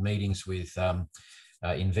in meetings with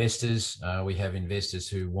investors. We have investors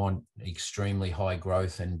who want extremely high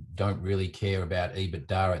growth and don't really care about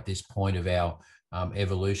EBITDA at this point of our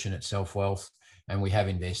evolution at Selfwealth. And we have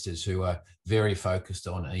investors who are very focused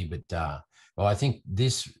on EBITDA. Well, I think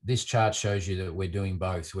this chart shows you that we're doing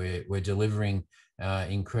both. We're delivering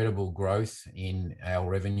incredible growth in our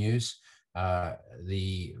revenues.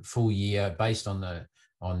 The full year, based on the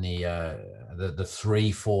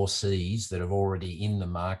 3-4 C's that are already in the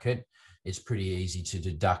market, it's pretty easy to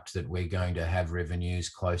deduct that we're going to have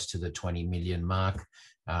revenues close to the 20 million mark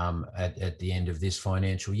at the end of this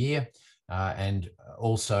financial year. And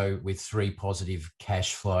also with 3 positive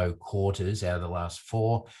cash flow quarters out of the last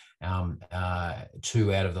 4,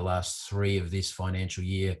 2 out of the last 3 of this financial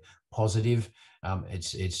year positive.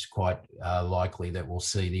 It's quite likely that we'll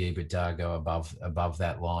see the EBITDA go above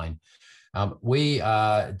that line. We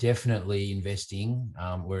are definitely investing.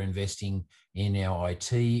 We're investing in our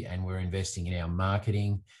IT, and we're investing in our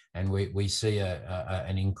marketing, and we see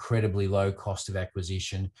an incredibly low cost of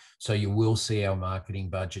acquisition. So you will see our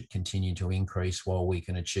marketing budget continue to increase while we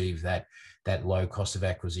can achieve that low cost of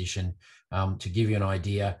acquisition. To give you an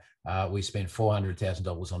idea, we spent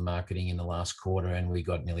 $400,000 on marketing in the last quarter, and we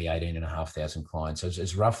got nearly 18,500 clients. So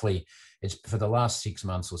it's for the last 6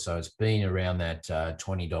 months or so, it's been around that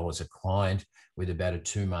 $20 a client with about a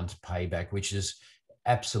 2-month payback, which is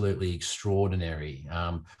absolutely extraordinary.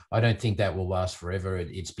 I don't think that will last forever.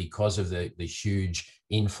 It's because of the huge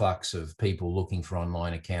influx of people looking for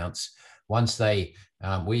online accounts.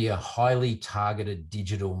 We are highly targeted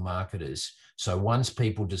digital marketers. So once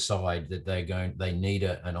people decide that they need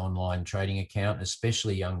an online trading account,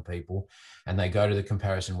 especially young people, and they go to the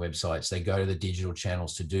comparison websites, they go to the digital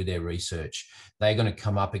channels to do their research, they're going to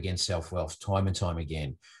come up against Selfwealth time and time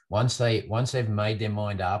again. Once they've made their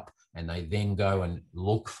mind up, and they then go and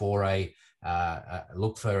look for an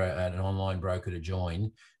online broker to join,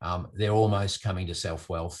 they're almost coming to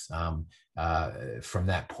Selfwealth from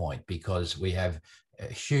that point, because we have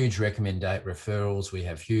huge referrals. We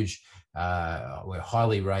have huge, we're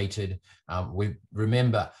highly rated. We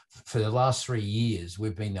remember for the last 3 years,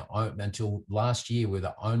 until last year, we're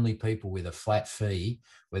the only people with a flat fee,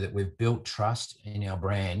 where we've built trust in our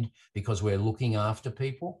brand because we're looking after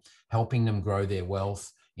people, helping them grow their wealth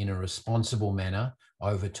in a responsible manner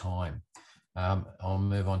over time. I'll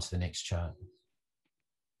move on to the next chart.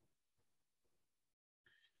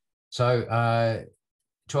 So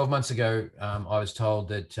 12 months ago, I was told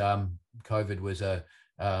that COVID was a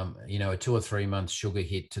 2 or 3 month sugar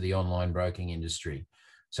hit to the online broking industry.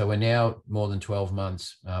 So we're now more than 12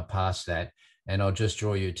 months past that. And I'll just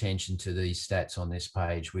draw your attention to these stats on this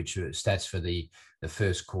page, which are stats for the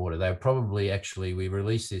first quarter. They were probably, we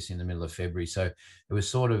released this in the middle of February. So it was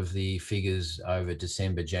sort of the figures over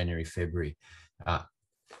December, January, February.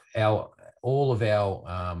 All of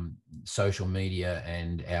our social media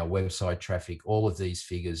and our website traffic, all of these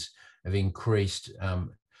figures have increased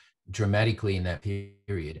dramatically in that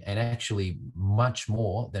period, and actually much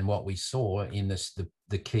more than what we saw in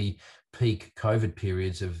the key peak COVID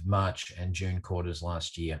periods of March and June quarters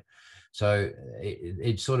last year. So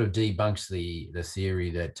it sort of debunks the theory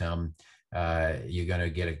that you're going to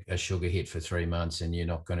get a sugar hit for 3 months and you're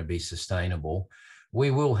not going to be sustainable.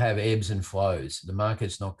 We will have ebbs and flows. The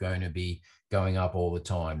market's not going to be going up all the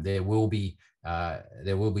time. There will be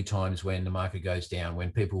times when the market goes down,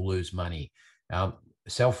 when people lose money.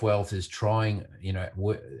 Selfwealth is trying,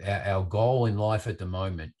 our goal in life at the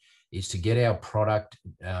moment is to get our product,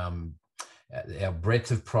 our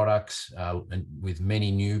breadth of products, and with many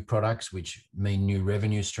new products, which mean new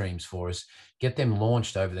revenue streams for us, get them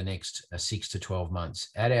launched over the next 6 to 12 months.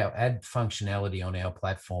 Add functionality on our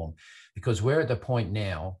platform, because we're at the point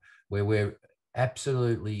now where we're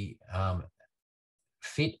absolutely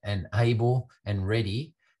fit and able and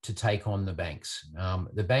ready to take on the banks.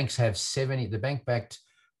 The banks have the bank-backed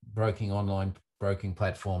online broking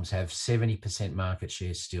platforms have 70% market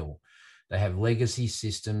share still. They have legacy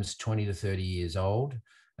systems 20 to 30 years old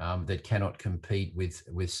that cannot compete with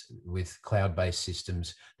cloud-based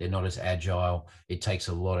systems. They're not as agile. It takes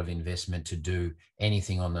a lot of investment to do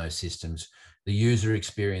anything on those systems. The user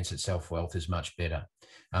experience at Selfwealth is much better.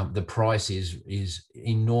 The price is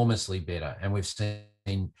enormously better. And we've seen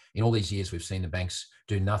in all these years, we've seen the banks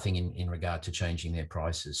do nothing in regard to changing their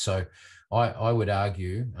prices. So I would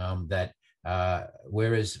argue that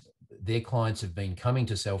whereas their clients have been coming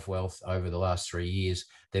to Selfwealth over the last 3 years,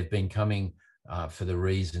 they've been coming for the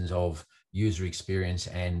reasons of user experience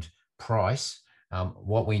and price.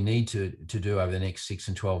 What we need to do over the next 6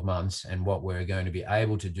 and 12 months, and what we're going to be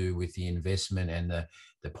able to do with the investment and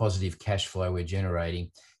the positive cash flow we're generating,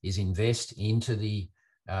 is invest into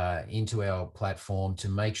our platform to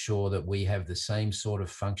make sure that we have the same sort of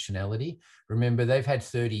functionality. Remember, they've had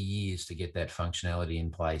 30 years to get that functionality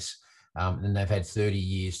in place. and they've had 30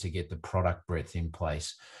 years to get the product breadth in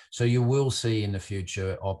place. So you will see in the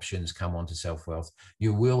future options come onto Selfwealth.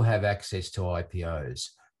 You will have access to IPOs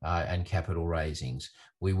and capital raisings.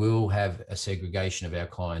 We will have a segregation of our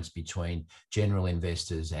clients between general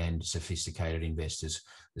investors and sophisticated investors.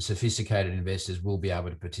 The sophisticated investors will be able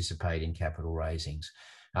to participate in capital raisings.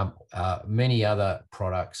 Many other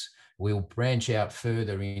products will branch out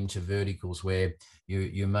further into verticals where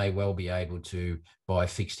you may well be able to buy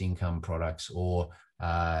fixed income products or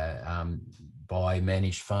buy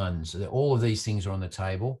managed funds. All of these things are on the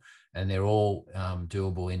table, and they're all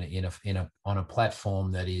doable on a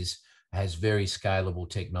platform that has very scalable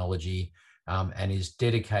technology and is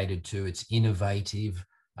dedicated to its innovative,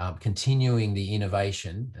 continuing the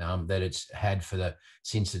innovation that it's had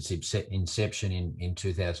since its inception in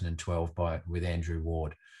 2012 with Andrew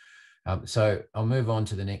Ward. So I'll move on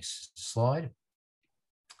to the next slide.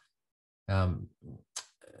 I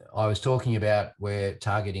was talking about we're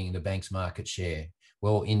targeting the bank's market share.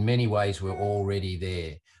 Well, in many ways, we're already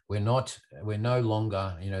there. We're no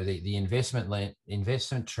longer, the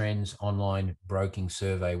investment trends online broking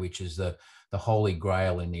survey, which is the holy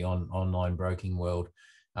grail in the online broking world.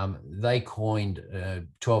 They coined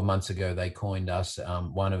 12 months ago, they coined us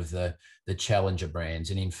one of the challenger brands.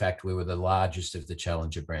 And in fact, we were the largest of the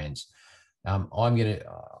challenger brands.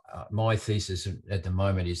 My thesis at the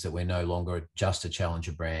moment is that we're no longer just a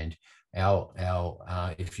challenger brand.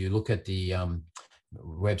 If you look at the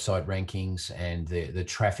website rankings and the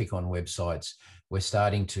traffic on websites, we're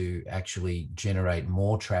starting to actually generate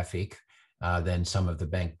more traffic than some of the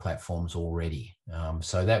bank platforms already.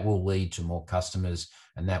 So that will lead to more customers,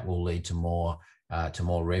 and that will lead to more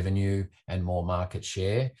revenue and more market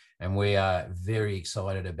share. And we are very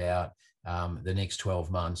excited about the next 12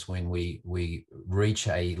 months when we reach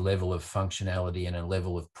a level of functionality and a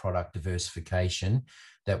level of product diversification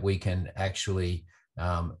that we can actually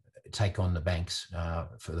take on the banks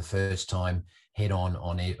for the first time head on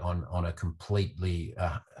a complete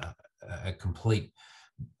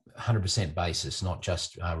 100% basis, not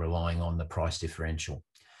just relying on the price differential.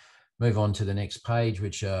 Move on to the next page,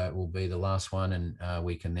 which will be the last one, and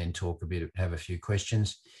we can then talk have a few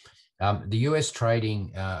questions. The US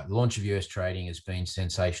trading, launch of US trading has been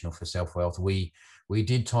sensational for Selfwealth. We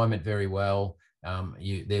did time it very well.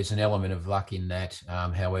 There's an element of luck in that.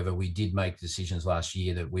 However, we did make decisions last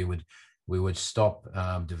year that we would stop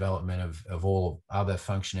development of all other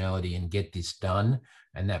functionality and get this done,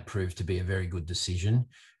 and that proved to be a very good decision.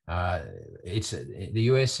 It's the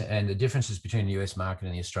US, and the differences between the US market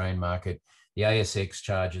and the Australian market. The ASX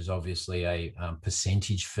charges obviously a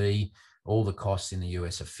percentage fee. All the costs in the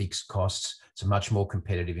US are fixed costs. It's a much more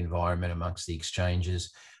competitive environment amongst the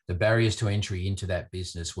exchanges. The barriers to entry into that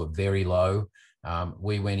business were very low.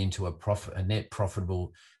 We went into a net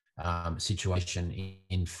profitable situation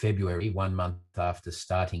in February, 1 month after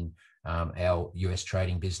starting our US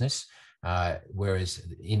trading business. Whereas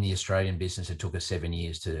in the Australian business, it took us 7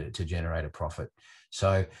 years to generate a profit.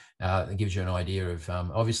 So it gives you an idea of,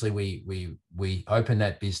 obviously we opened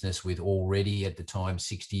that business with already at the time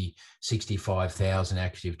 65,000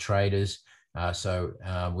 active traders. So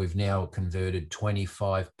we've now converted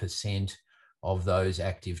 25% of those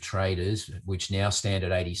active traders, which now stand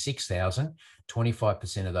at 86,000.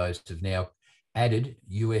 25% of those have now added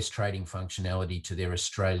US trading functionality to their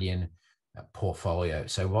Australian portfolio.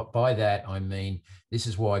 So by that, I mean, this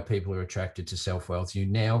is why people are attracted to Selfwealth. You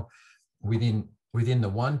now, within the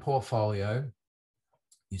one portfolio,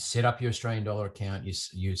 you set up your Australian dollar account,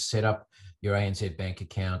 you set up your ANZ bank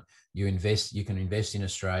account, you can invest in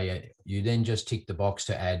Australia. You then just tick the box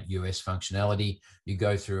to add US functionality. You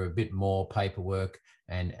go through a bit more paperwork,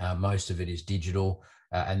 and most of it is digital.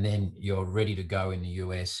 And then you're ready to go in the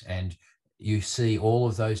US, and you see all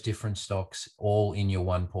of those different stocks all in your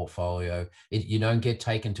one portfolio. You don't get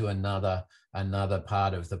taken to another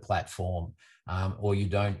part of the platform, or you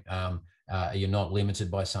don't. You're not limited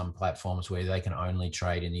by some platforms where they can only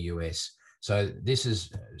trade in the US. So this has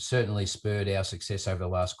certainly spurred our success over the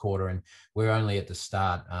last quarter, and we're only at the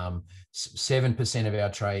start. 7% of our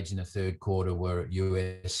trades in the third quarter were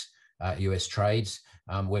US trades.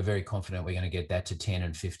 We're very confident we're going to get that to 10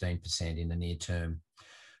 and 15% in the near term.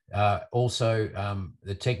 Also,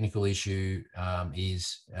 the technical issue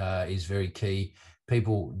is very key.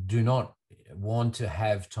 People do not want to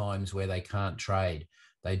have times where they can't trade.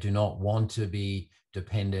 They do not want to be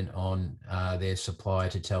dependent on their supplier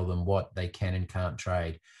to tell them what they can and can't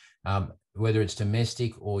trade. Whether it's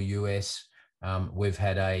domestic or US, we've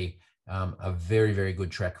had a very, very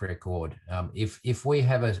good track record. If we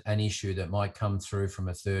have an issue that might come through from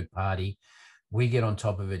a third party, we get on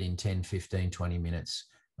top of it in 10, 15, 20 minutes.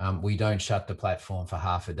 we don't shut the platform for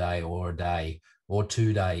half a day or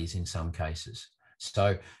 2 days in some cases.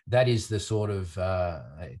 So that is the sort of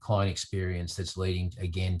client experience that's leading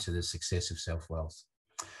again to the success of Selfwealth.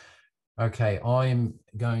 Okay, I'm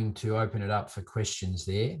going to open it up for questions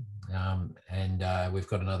there, and we've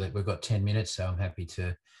got 10 minutes, so I'm happy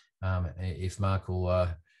to, if Mark will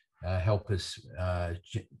help us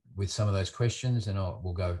with some of those questions, and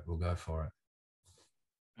we'll go for it.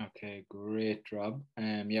 Okay, great, Rob.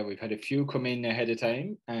 Yeah, we've had a few come in ahead of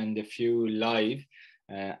time and a few live.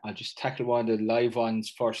 I'll just tackle one of the live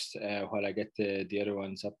ones first while I get the other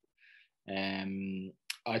ones up.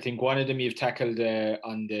 I think one of them you've tackled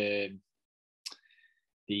on the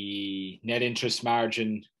net interest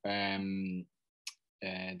margin. The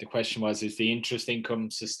question was, is the interest income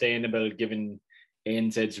sustainable given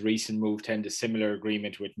ANZ's recent move to end a similar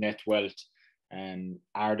agreement with Net Wealth?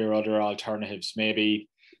 Are there other alternatives? Maybe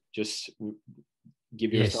just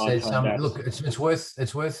give your thoughts on that. Look, it's worth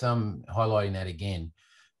highlighting that again.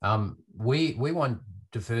 We want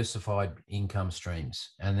diversified income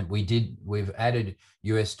streams, and we've added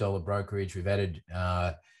US dollar brokerage, we've added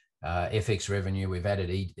FX revenue, we've added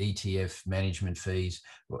ETF management fees.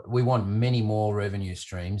 We want many more revenue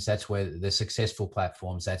streams. That's where the successful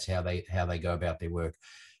platforms, that's how they go about their work.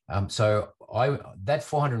 So that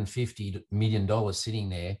 $450 million sitting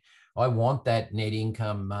there, I want that net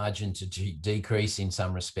income margin to decrease in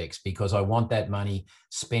some respects, because I want that money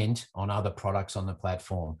spent on other products on the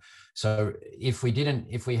platform. So if we didn't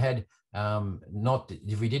have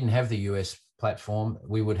the US platform,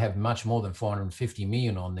 we would have much more than 450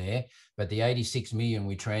 million on there. But the 86 million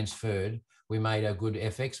we transferred, we made a good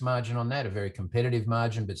FX margin on that, a very competitive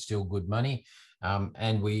margin, but still good money.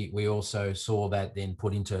 And we also saw that then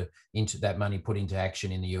put into that money put into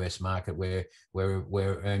action in the US market, where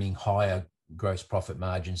we're earning higher gross profit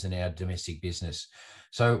margins than our domestic business.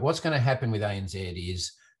 So what's going to happen with ANZ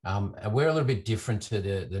is we're a little bit different to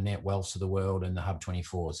the Net Wealths of the world and the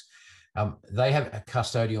Hub24s. They have a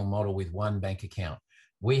custodial model with one bank account.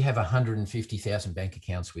 We have 150,000 bank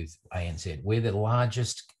accounts with ANZ. We're their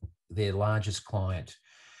largest client,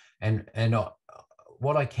 and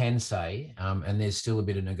what I can say, and there's still a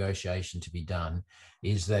bit of negotiation to be done,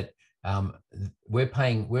 is that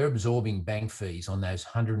we're absorbing bank fees on those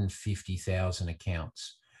 150,000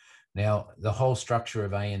 accounts. Now, the whole structure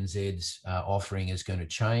of ANZ's offering is going to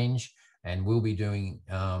change, and we'll be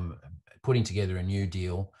putting together a new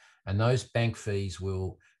deal, and those bank fees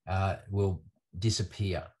will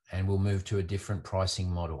disappear, and we'll move to a different pricing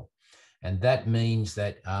model. And that means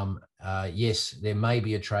that, yes, there may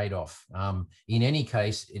be a trade-off. In any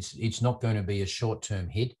case, it's not going to be a short-term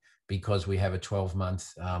hit, because we have a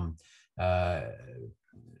 12-month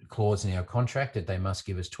clause in our contract that they must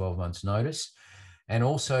give us 12 months notice. And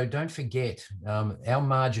also, don't forget, our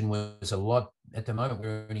margin was a lot. At the moment,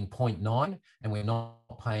 we're earning 0.9, and we're not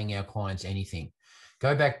paying our clients anything.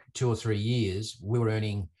 Go back 2 or 3 years, we were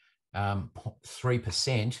earning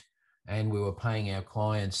 3%, and we were paying our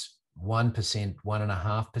clients 1%,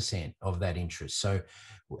 1.5% of that interest. So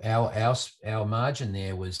our margin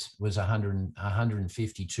there was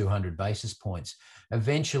 150, 200 basis points.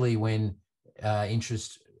 Eventually, when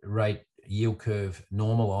interest rate yield curve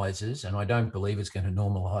normalizes, and I don't believe it's going to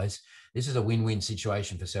normalize, this is a win-win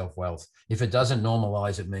situation for Selfwealth. If it doesn't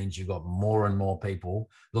normalize, it means you've got more and more people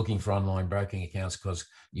looking for online broking accounts because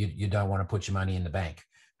you don't want to put your money in the bank.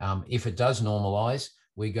 If it does normalize,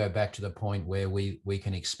 we go back to the point where we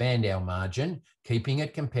can expand our margin, keeping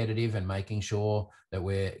it competitive and making sure that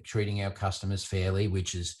we're treating our customers fairly,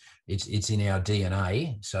 which is it's in our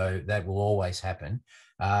DNA. So that will always happen.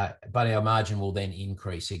 But our margin will then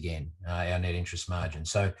increase again, our net interest margin.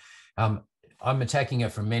 So I'm attacking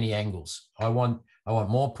it from many angles. I want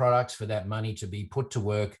more products for that money to be put to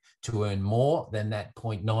work to earn more than that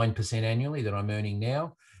 0.9% annually that I'm earning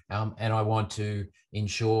now. And I want to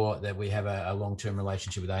ensure that we have a long-term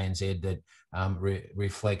relationship with ANZ that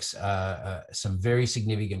reflects some very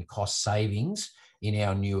significant cost savings in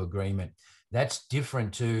our new agreement. That's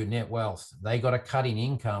different to Net Wealth. They got a cut in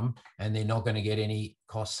income, and they're not going to get any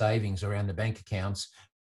cost savings around the bank accounts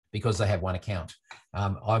because they have one account.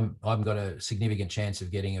 I've got a significant chance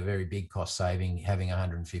of getting a very big cost saving having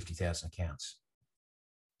 150,000 accounts.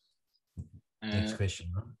 Next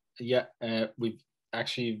question. Yeah, we've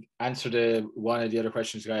actually answered one of the other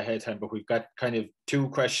questions ahead of time, but we've got kind of 2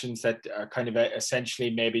 questions that are kind of essentially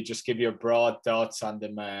maybe just give your broad thoughts on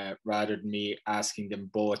them rather than me asking them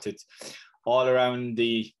both. It's all around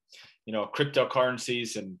the,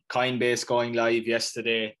 cryptocurrencies and Coinbase going live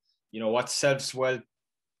yesterday. What's Selfwealth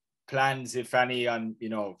plans, if any, on, you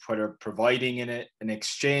know, whether providing an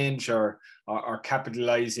exchange or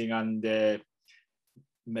capitalizing on the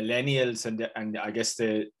millennials and I guess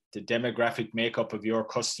the demographic makeup of your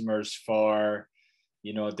customers for,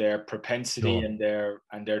 you know, their propensity Sure.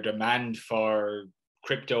 and their demand for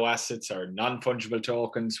crypto assets or non-fungible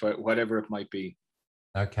tokens, whatever it might be?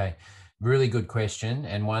 Okay, really good question,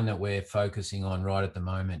 and one that we're focusing on right at the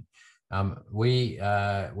moment. We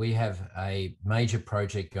have a major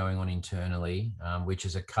project going on internally, which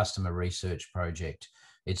is a customer research project.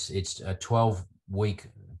 It's a 12-week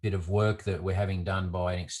bit of work that we're having done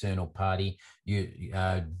by an external party.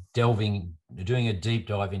 Doing a deep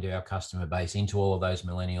dive into our customer base, into all of those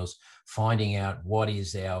millennials, finding out what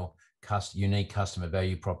is our unique customer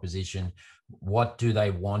value proposition, what do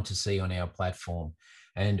they want to see on our platform.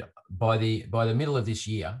 And by the middle of this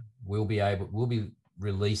year, we'll be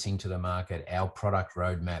releasing to the market our product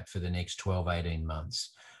roadmap for the next 12, 18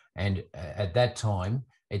 months. And at that time,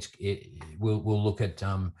 we'll look at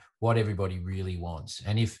what everybody really wants.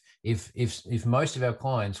 And if most of our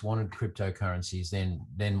clients wanted cryptocurrencies,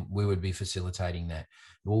 then we would be facilitating that.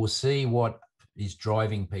 We'll see what is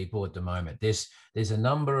driving people at the moment. There's a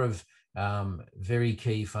number of very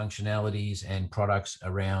key functionalities and products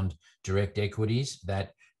around direct equities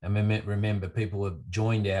that, remember, people have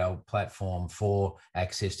joined our platform for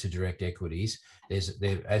access to direct equities.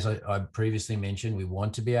 As I previously mentioned, we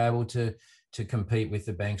want to be able to compete with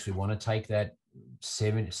the banks. We want to take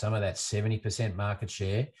some of that 70% market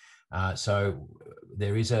share. So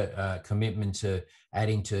there is a commitment to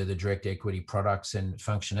adding to the direct equity products and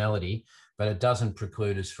functionality, but it doesn't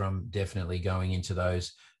preclude us from definitely going into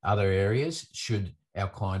those other areas should our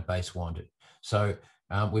client base want it. So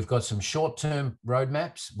we've got some short-term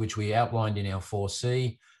roadmaps, which we outlined in our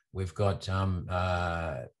 4C. We've got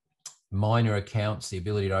minor accounts, the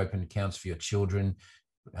ability to open accounts for your children,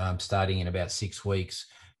 starting in about 6 weeks.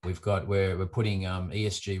 We're putting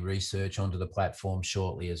ESG research onto the platform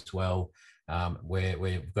shortly as well.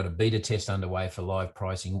 We've got a beta test underway for live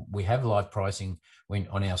pricing. We have live pricing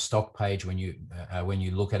on our stock page. When you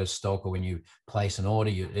look at a stock or when you place an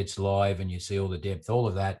order, it's live and you see all the depth, all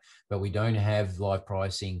of that. But we don't have live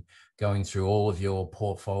pricing going through all of your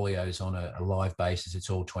portfolios on a live basis. It's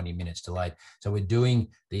all 20 minutes delayed. So we're doing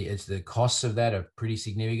the costs of that are pretty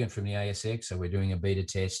significant from the ASX. So we're doing a beta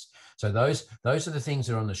test. So those are the things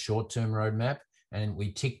that are on the short-term roadmap. And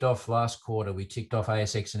we ticked off last quarter, we ticked off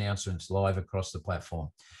ASX announcements live across the platform.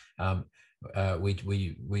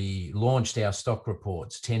 We launched our stock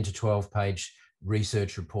reports, 10 to 12 page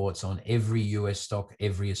research reports on every US stock,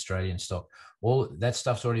 every Australian stock. All that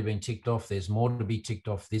stuff's already been ticked off. There's more to be ticked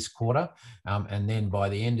off this quarter. And then by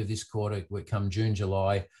the end of this quarter, come June,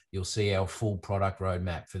 July, you'll see our full product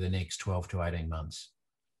roadmap for the next 12 to 18 months.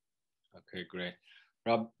 Okay, great.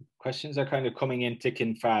 Rob, questions are kind of coming in thick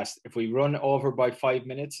and fast. If we run over by 5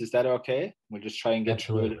 minutes, is that okay? We'll just try and get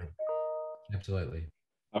through it. Absolutely.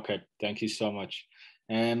 Okay, thank you so much.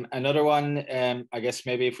 Another one, I guess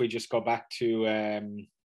maybe if we just go back to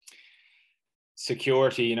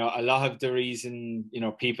security, you know, a lot of the reason, you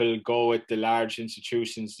know, people go with the large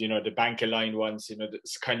institutions, you know, the bank aligned ones, you know,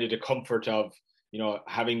 it's kind of the comfort of, you know,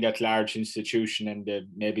 having that large institution and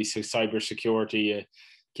maybe cybersecurity.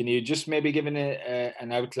 Can you just maybe give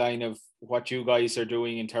an outline of what you guys are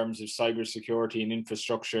doing in terms of cybersecurity and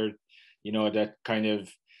infrastructure, you know, that kind of,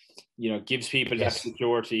 you know, gives people that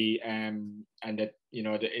security and that, you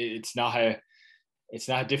know, it's not a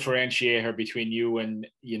differentiator between you and,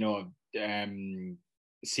 you know,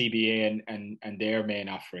 CBA and their main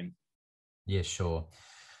offering? Yeah, sure.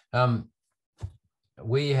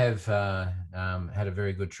 We have had a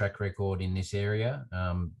very good track record in this area.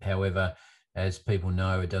 However, as people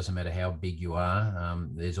know, it doesn't matter how big you are.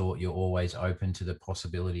 You're always open to the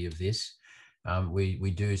possibility of this.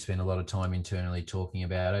 We do spend a lot of time internally talking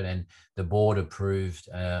about it, and the board approved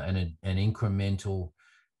an incremental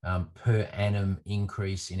per annum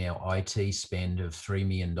increase in our IT spend of $3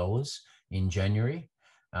 million in January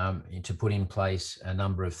to put in place a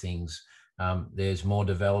number of things. There's more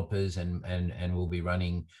developers and we'll be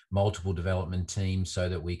running multiple development teams so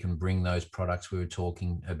that we can bring those products we were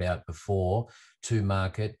talking about before to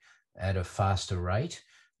market at a faster rate.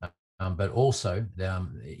 But also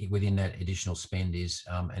within that additional spend is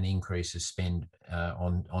an increase of spend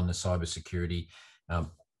on the cybersecurity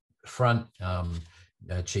front.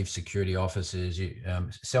 Chief security officers.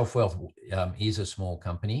 Selfwealth is a small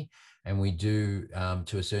company, and we do,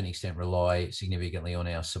 to a certain extent, rely significantly on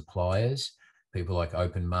our suppliers, people like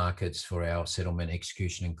Open Markets for our settlement,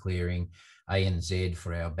 execution and clearing, ANZ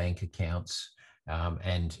for our bank accounts,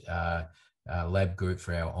 and Lab Group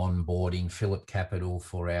for our onboarding, Phillip Capital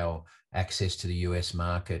for our access to the US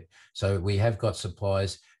market. So we have got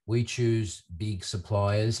suppliers. We choose big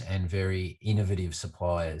suppliers and very innovative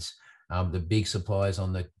suppliers. The big suppliers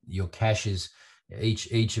on your cashes,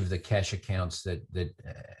 each of the cash accounts that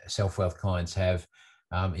Selfwealth clients have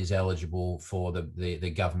is eligible for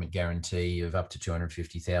the government guarantee of up to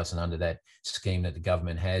 250,000 under that scheme that the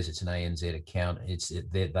government has. It's an ANZ account.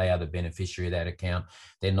 They are the beneficiary of that account.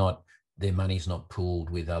 Their money's not pooled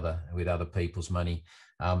with other people's money.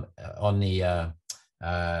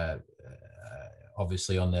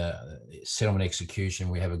 Obviously on the settlement execution,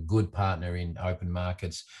 we have a good partner in Open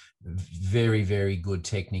Markets, very, very good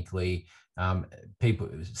technically. People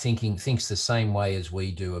thinks the same way as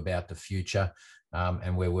we do about the future,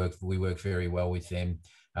 and we work very well with them.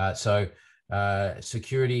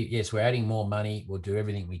 Security, yes, we're adding more money. We'll do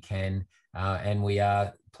everything we can, and we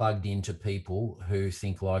are plugged into people who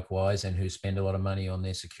think likewise and who spend a lot of money on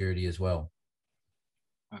their security as well.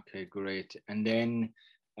 Okay, great. And then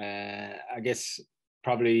I guess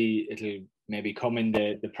probably it'll maybe come in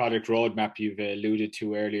the product roadmap you've alluded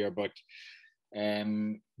to earlier, but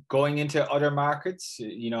going into other markets,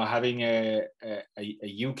 having a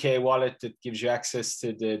UK wallet that gives you access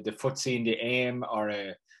to the FTSE and the AIM, or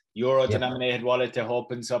a euro denominated wallet that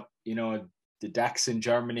opens up, the DAX in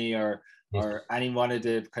Germany or any one of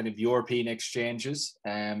the kind of European exchanges.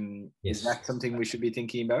 Is that something we should be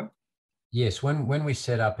thinking about? Yes, when we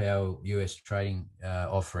set up our US trading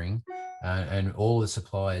offering, and all the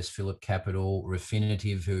suppliers, Phillip Capital,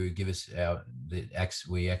 Refinitiv, who give us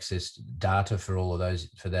we access data for all of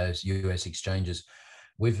those US exchanges.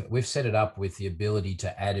 We've set it up with the ability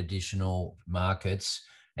to add additional markets,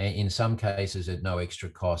 in some cases at no extra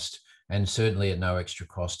cost, and certainly at no extra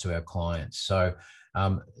cost to our clients. So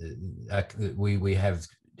we have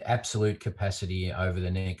absolute capacity over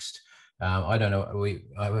the next. I don't know. We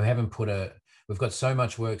haven't we've got so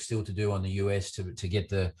much work still to do on the US to get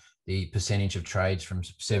the percentage of trades from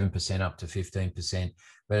 7% up to 15%.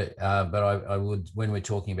 But I would, when we're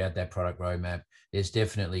talking about that product roadmap, there's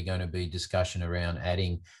definitely going to be discussion around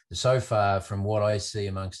adding. So far, from what I see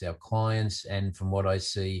amongst our clients and from what I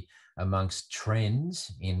see amongst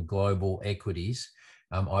trends in global equities,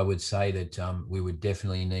 I would say that we would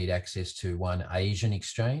definitely need access to one Asian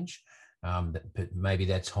exchange. But maybe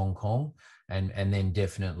that's Hong Kong, and then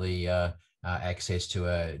definitely access to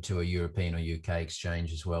a European or UK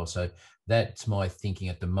exchange as well. So that's my thinking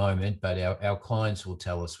at the moment. But our clients will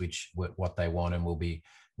tell us what they want, and we'll be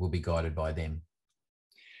guided by them.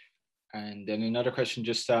 And then another question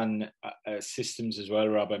just on systems as well,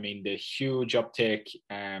 Rob. I mean, the huge uptake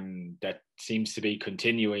that seems to be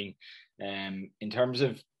continuing in terms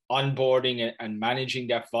of onboarding and managing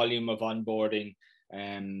that volume of onboarding.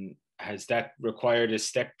 Has that required a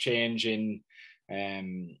step change in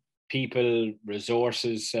people,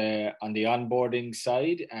 resources on the onboarding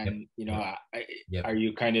side? And are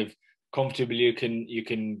you kind of comfortable you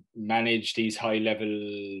can manage these high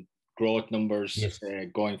level growth numbers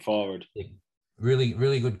going forward? Really,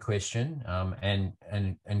 really good question.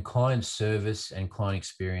 And client service and client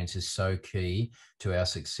experience is so key to our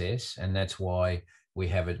success, and that's why we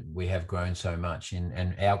have grown so much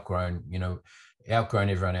and outgrown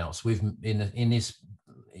everyone else. We've in this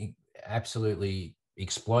absolutely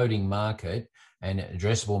exploding market and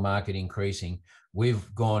addressable market increasing,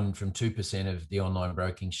 we've gone from 2% of the online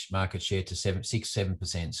broking market share to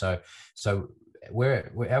 6-7%. So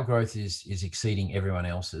our growth is exceeding everyone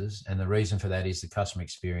else's, and the reason for that is the customer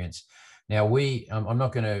experience. Now I'm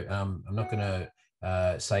not going to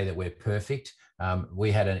say that we're perfect.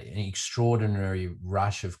 We had an extraordinary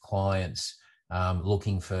rush of clients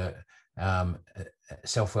looking for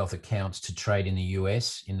Selfwealth accounts to trade in the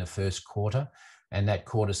US in the first quarter, and that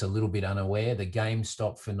caught us a little bit unaware. The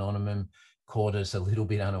GameStop phenomenon caught us a little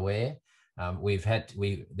bit unaware.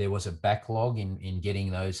 There was a backlog in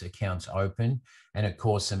getting those accounts open, and it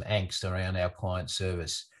caused some angst around our client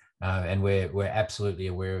service, and we're absolutely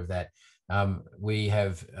aware of that. We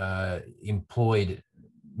have employed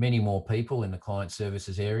many more people in the client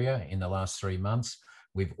services area in the last 3 months.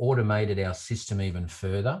 We've automated our system even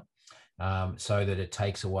further, so that it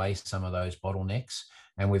takes away some of those bottlenecks,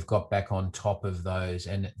 and we've got back on top of those.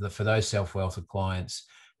 And for those Selfwealth clients,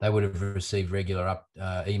 they would have received regular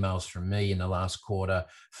emails from me in the last quarter,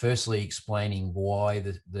 firstly explaining why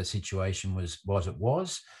the situation was it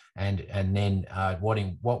was, and then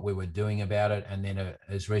what we were doing about it. And then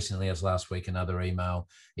as recently as last week, another email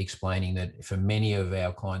explaining that for many of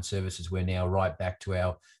our client services, we're now right back to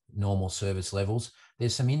our normal service levels.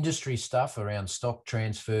 There's some industry stuff around stock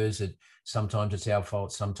transfers that sometimes it's our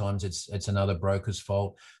fault, sometimes it's another broker's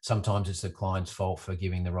fault, sometimes it's the client's fault for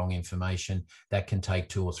giving the wrong information. That can take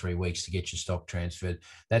 2 or 3 weeks to get your stock transferred.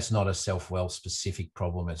 That's not a Selfwealth specific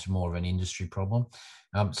problem. It's more of an industry problem.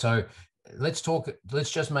 So let's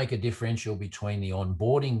just make a differential between the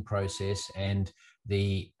onboarding process and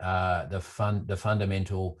the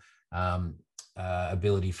fundamental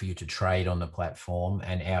ability for you to trade on the platform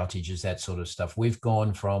and outages, that sort of stuff. We've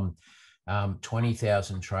gone from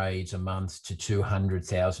 20,000 trades a month to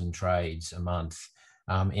 200,000 trades a month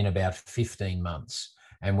in about 15 months.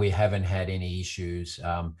 And we haven't had any issues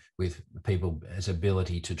with people's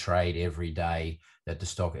ability to trade every day that the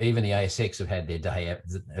stock, even the ASX have had their day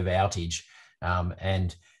of outage.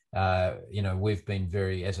 We've been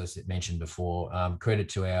very, as I mentioned before, credit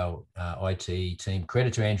to our IT team,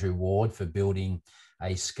 credit to Andrew Ward for building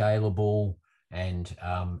a scalable and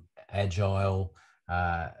agile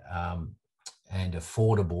and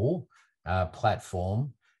affordable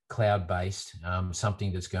platform, cloud-based,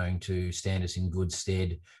 something that's going to stand us in good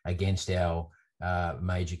stead against our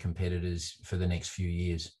major competitors for the next few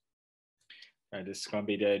years. This is going to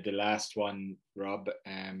be the last one, Rob,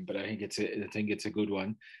 but I think it's a good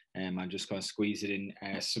one. I'm just going to squeeze it in.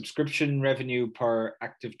 Subscription revenue per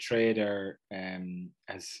active trader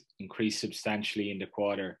has increased substantially in the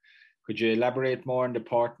quarter. Could you elaborate more on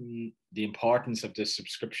the importance of the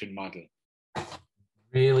subscription model?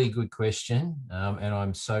 Really good question, and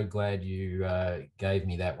I'm so glad you gave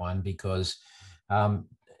me that one, because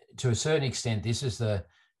to a certain extent, this is the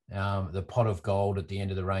pot of gold at the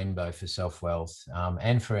end of the rainbow for Selfwealth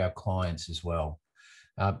and for our clients as well.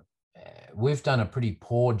 We've done a pretty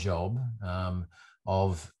poor job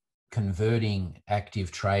of converting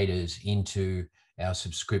active traders into our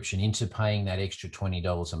subscription, into paying that extra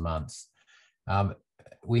 $20 a month.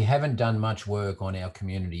 We haven't done much work on our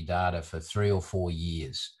community data for 3 or 4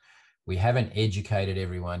 years. We haven't educated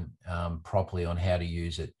everyone properly on how to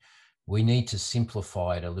use it. We need to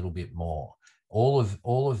simplify it a little bit more. All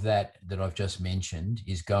of that I've just mentioned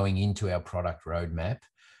is going into our product roadmap,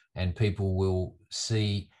 and people will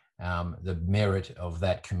see the merit of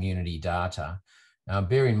that community data.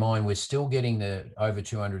 Bear in mind, we're still getting the over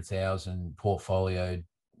 200,000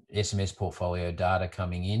 SMS portfolio data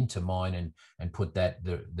coming in to mine and put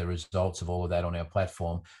the results of all of that on our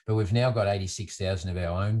platform. But we've now got 86,000 of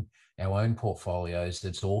our own portfolios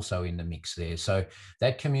that's also in the mix there. So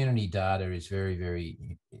that community data is very,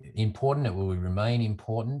 very important. It will remain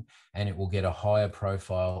important, and it will get a higher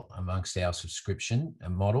profile amongst our subscription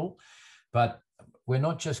model. But we're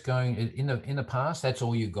not just going in the past. That's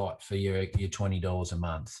all you got for your $20 a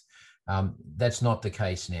month. That's not the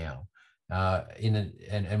case now.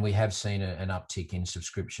 And we have seen an uptick in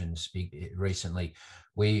subscriptions recently.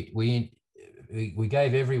 We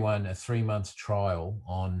gave everyone a 3-month trial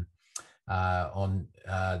on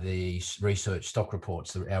the research stock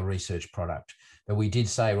reports, our research product. But we did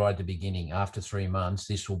say right at the beginning, after 3 months,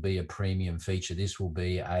 this will be a premium feature. This will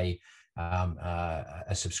be a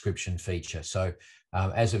subscription feature. So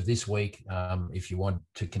as of this week, if you want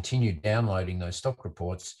to continue downloading those stock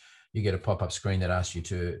reports, you get a pop-up screen that asks you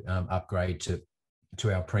to upgrade to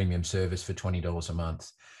our premium service for $20 a month.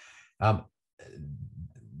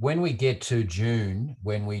 When we get to June,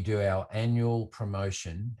 when we do our annual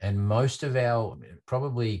promotion, and most of our,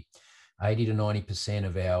 probably 80 to 90%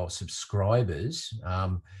 of our subscribers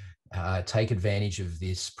take advantage of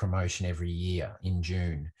this promotion every year in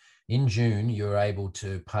June. In June, you're able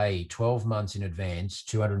to pay 12 months in advance,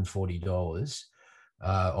 $240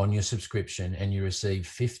 on your subscription, and you receive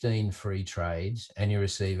 15 free trades, and you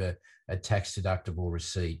receive a tax-deductible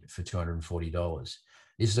receipt for $240.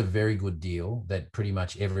 This is a very good deal that pretty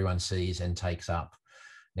much everyone sees and takes up.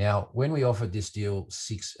 Now, when we offered this deal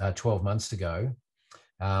 12 months ago,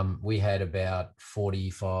 we had about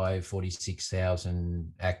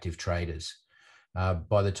 46,000 active traders.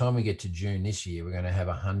 By the time we get to June this year, we're going to have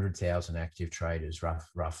 100,000 active traders,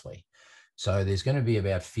 roughly. So there's going to be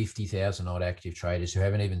about 50,000 odd active traders who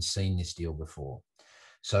haven't even seen this deal before.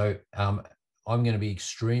 So I'm going to be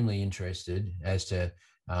extremely interested as to,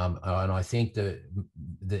 and I think that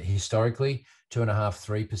historically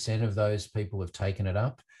 2.5–3% of those people have taken it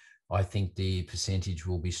up. I think the percentage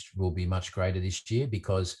will be much greater this year,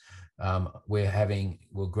 because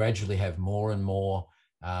we'll gradually have more and more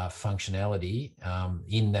functionality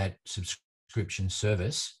in that subscription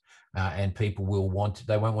service and people will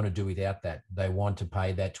they won't want to do without that. They want to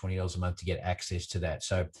pay that $20 a month to get access to that.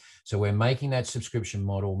 So we're making that subscription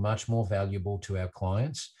model much more valuable to our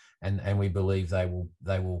clients, and we believe they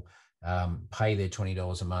will pay their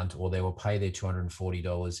 $20 a month, or they will pay their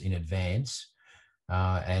 $240 in advance,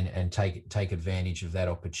 and take advantage of that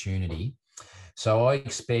opportunity. So I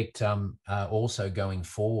expect also going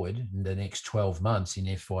forward in the next 12 months in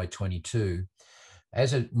FY22,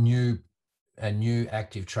 as a new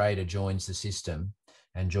active trader joins the system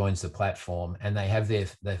and joins the platform, and they have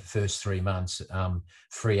their first 3 months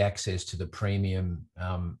free access to the premium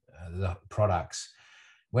the products.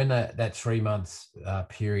 When that 3 month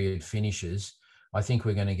period finishes, I think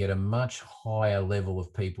we're going to get a much higher level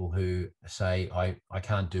of people who say, I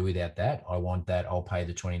can't do without that. I want that. I'll pay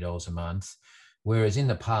the $20 a month. Whereas in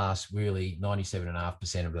the past, really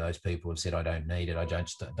 97.5% of those people have said, I don't need it. I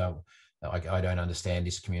don't understand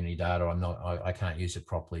this community data. I can't use it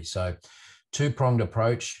properly. So two-pronged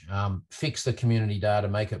approach, fix the community data,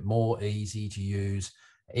 make it more easy to use,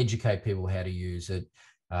 educate people how to use it.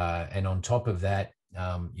 And on top of that,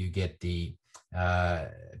 you get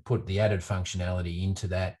put the added functionality into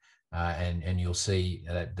that, and you'll see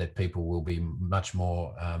that people will be much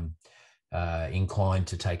more inclined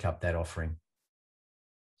to take up that offering.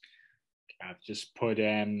 I've just put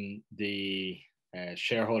the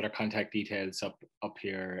shareholder contact details up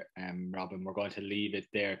here, Robin. We're going to leave it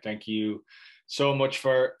there. Thank you so much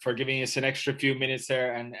for giving us an extra few minutes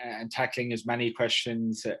there and tackling as many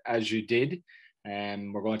questions as you did.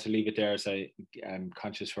 We're going to leave it there, as I'm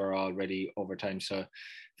conscious we're already over time. So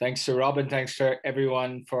thanks to Robin, thanks to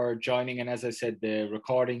everyone for joining. And as I said, the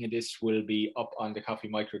recording of this will be up on the Coffee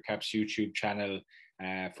Microcaps YouTube channel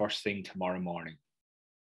first thing tomorrow morning.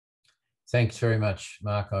 Thanks very much,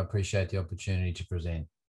 Mark. I appreciate the opportunity to present.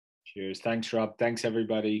 Cheers. Thanks, Rob. Thanks,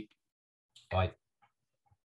 everybody. Bye.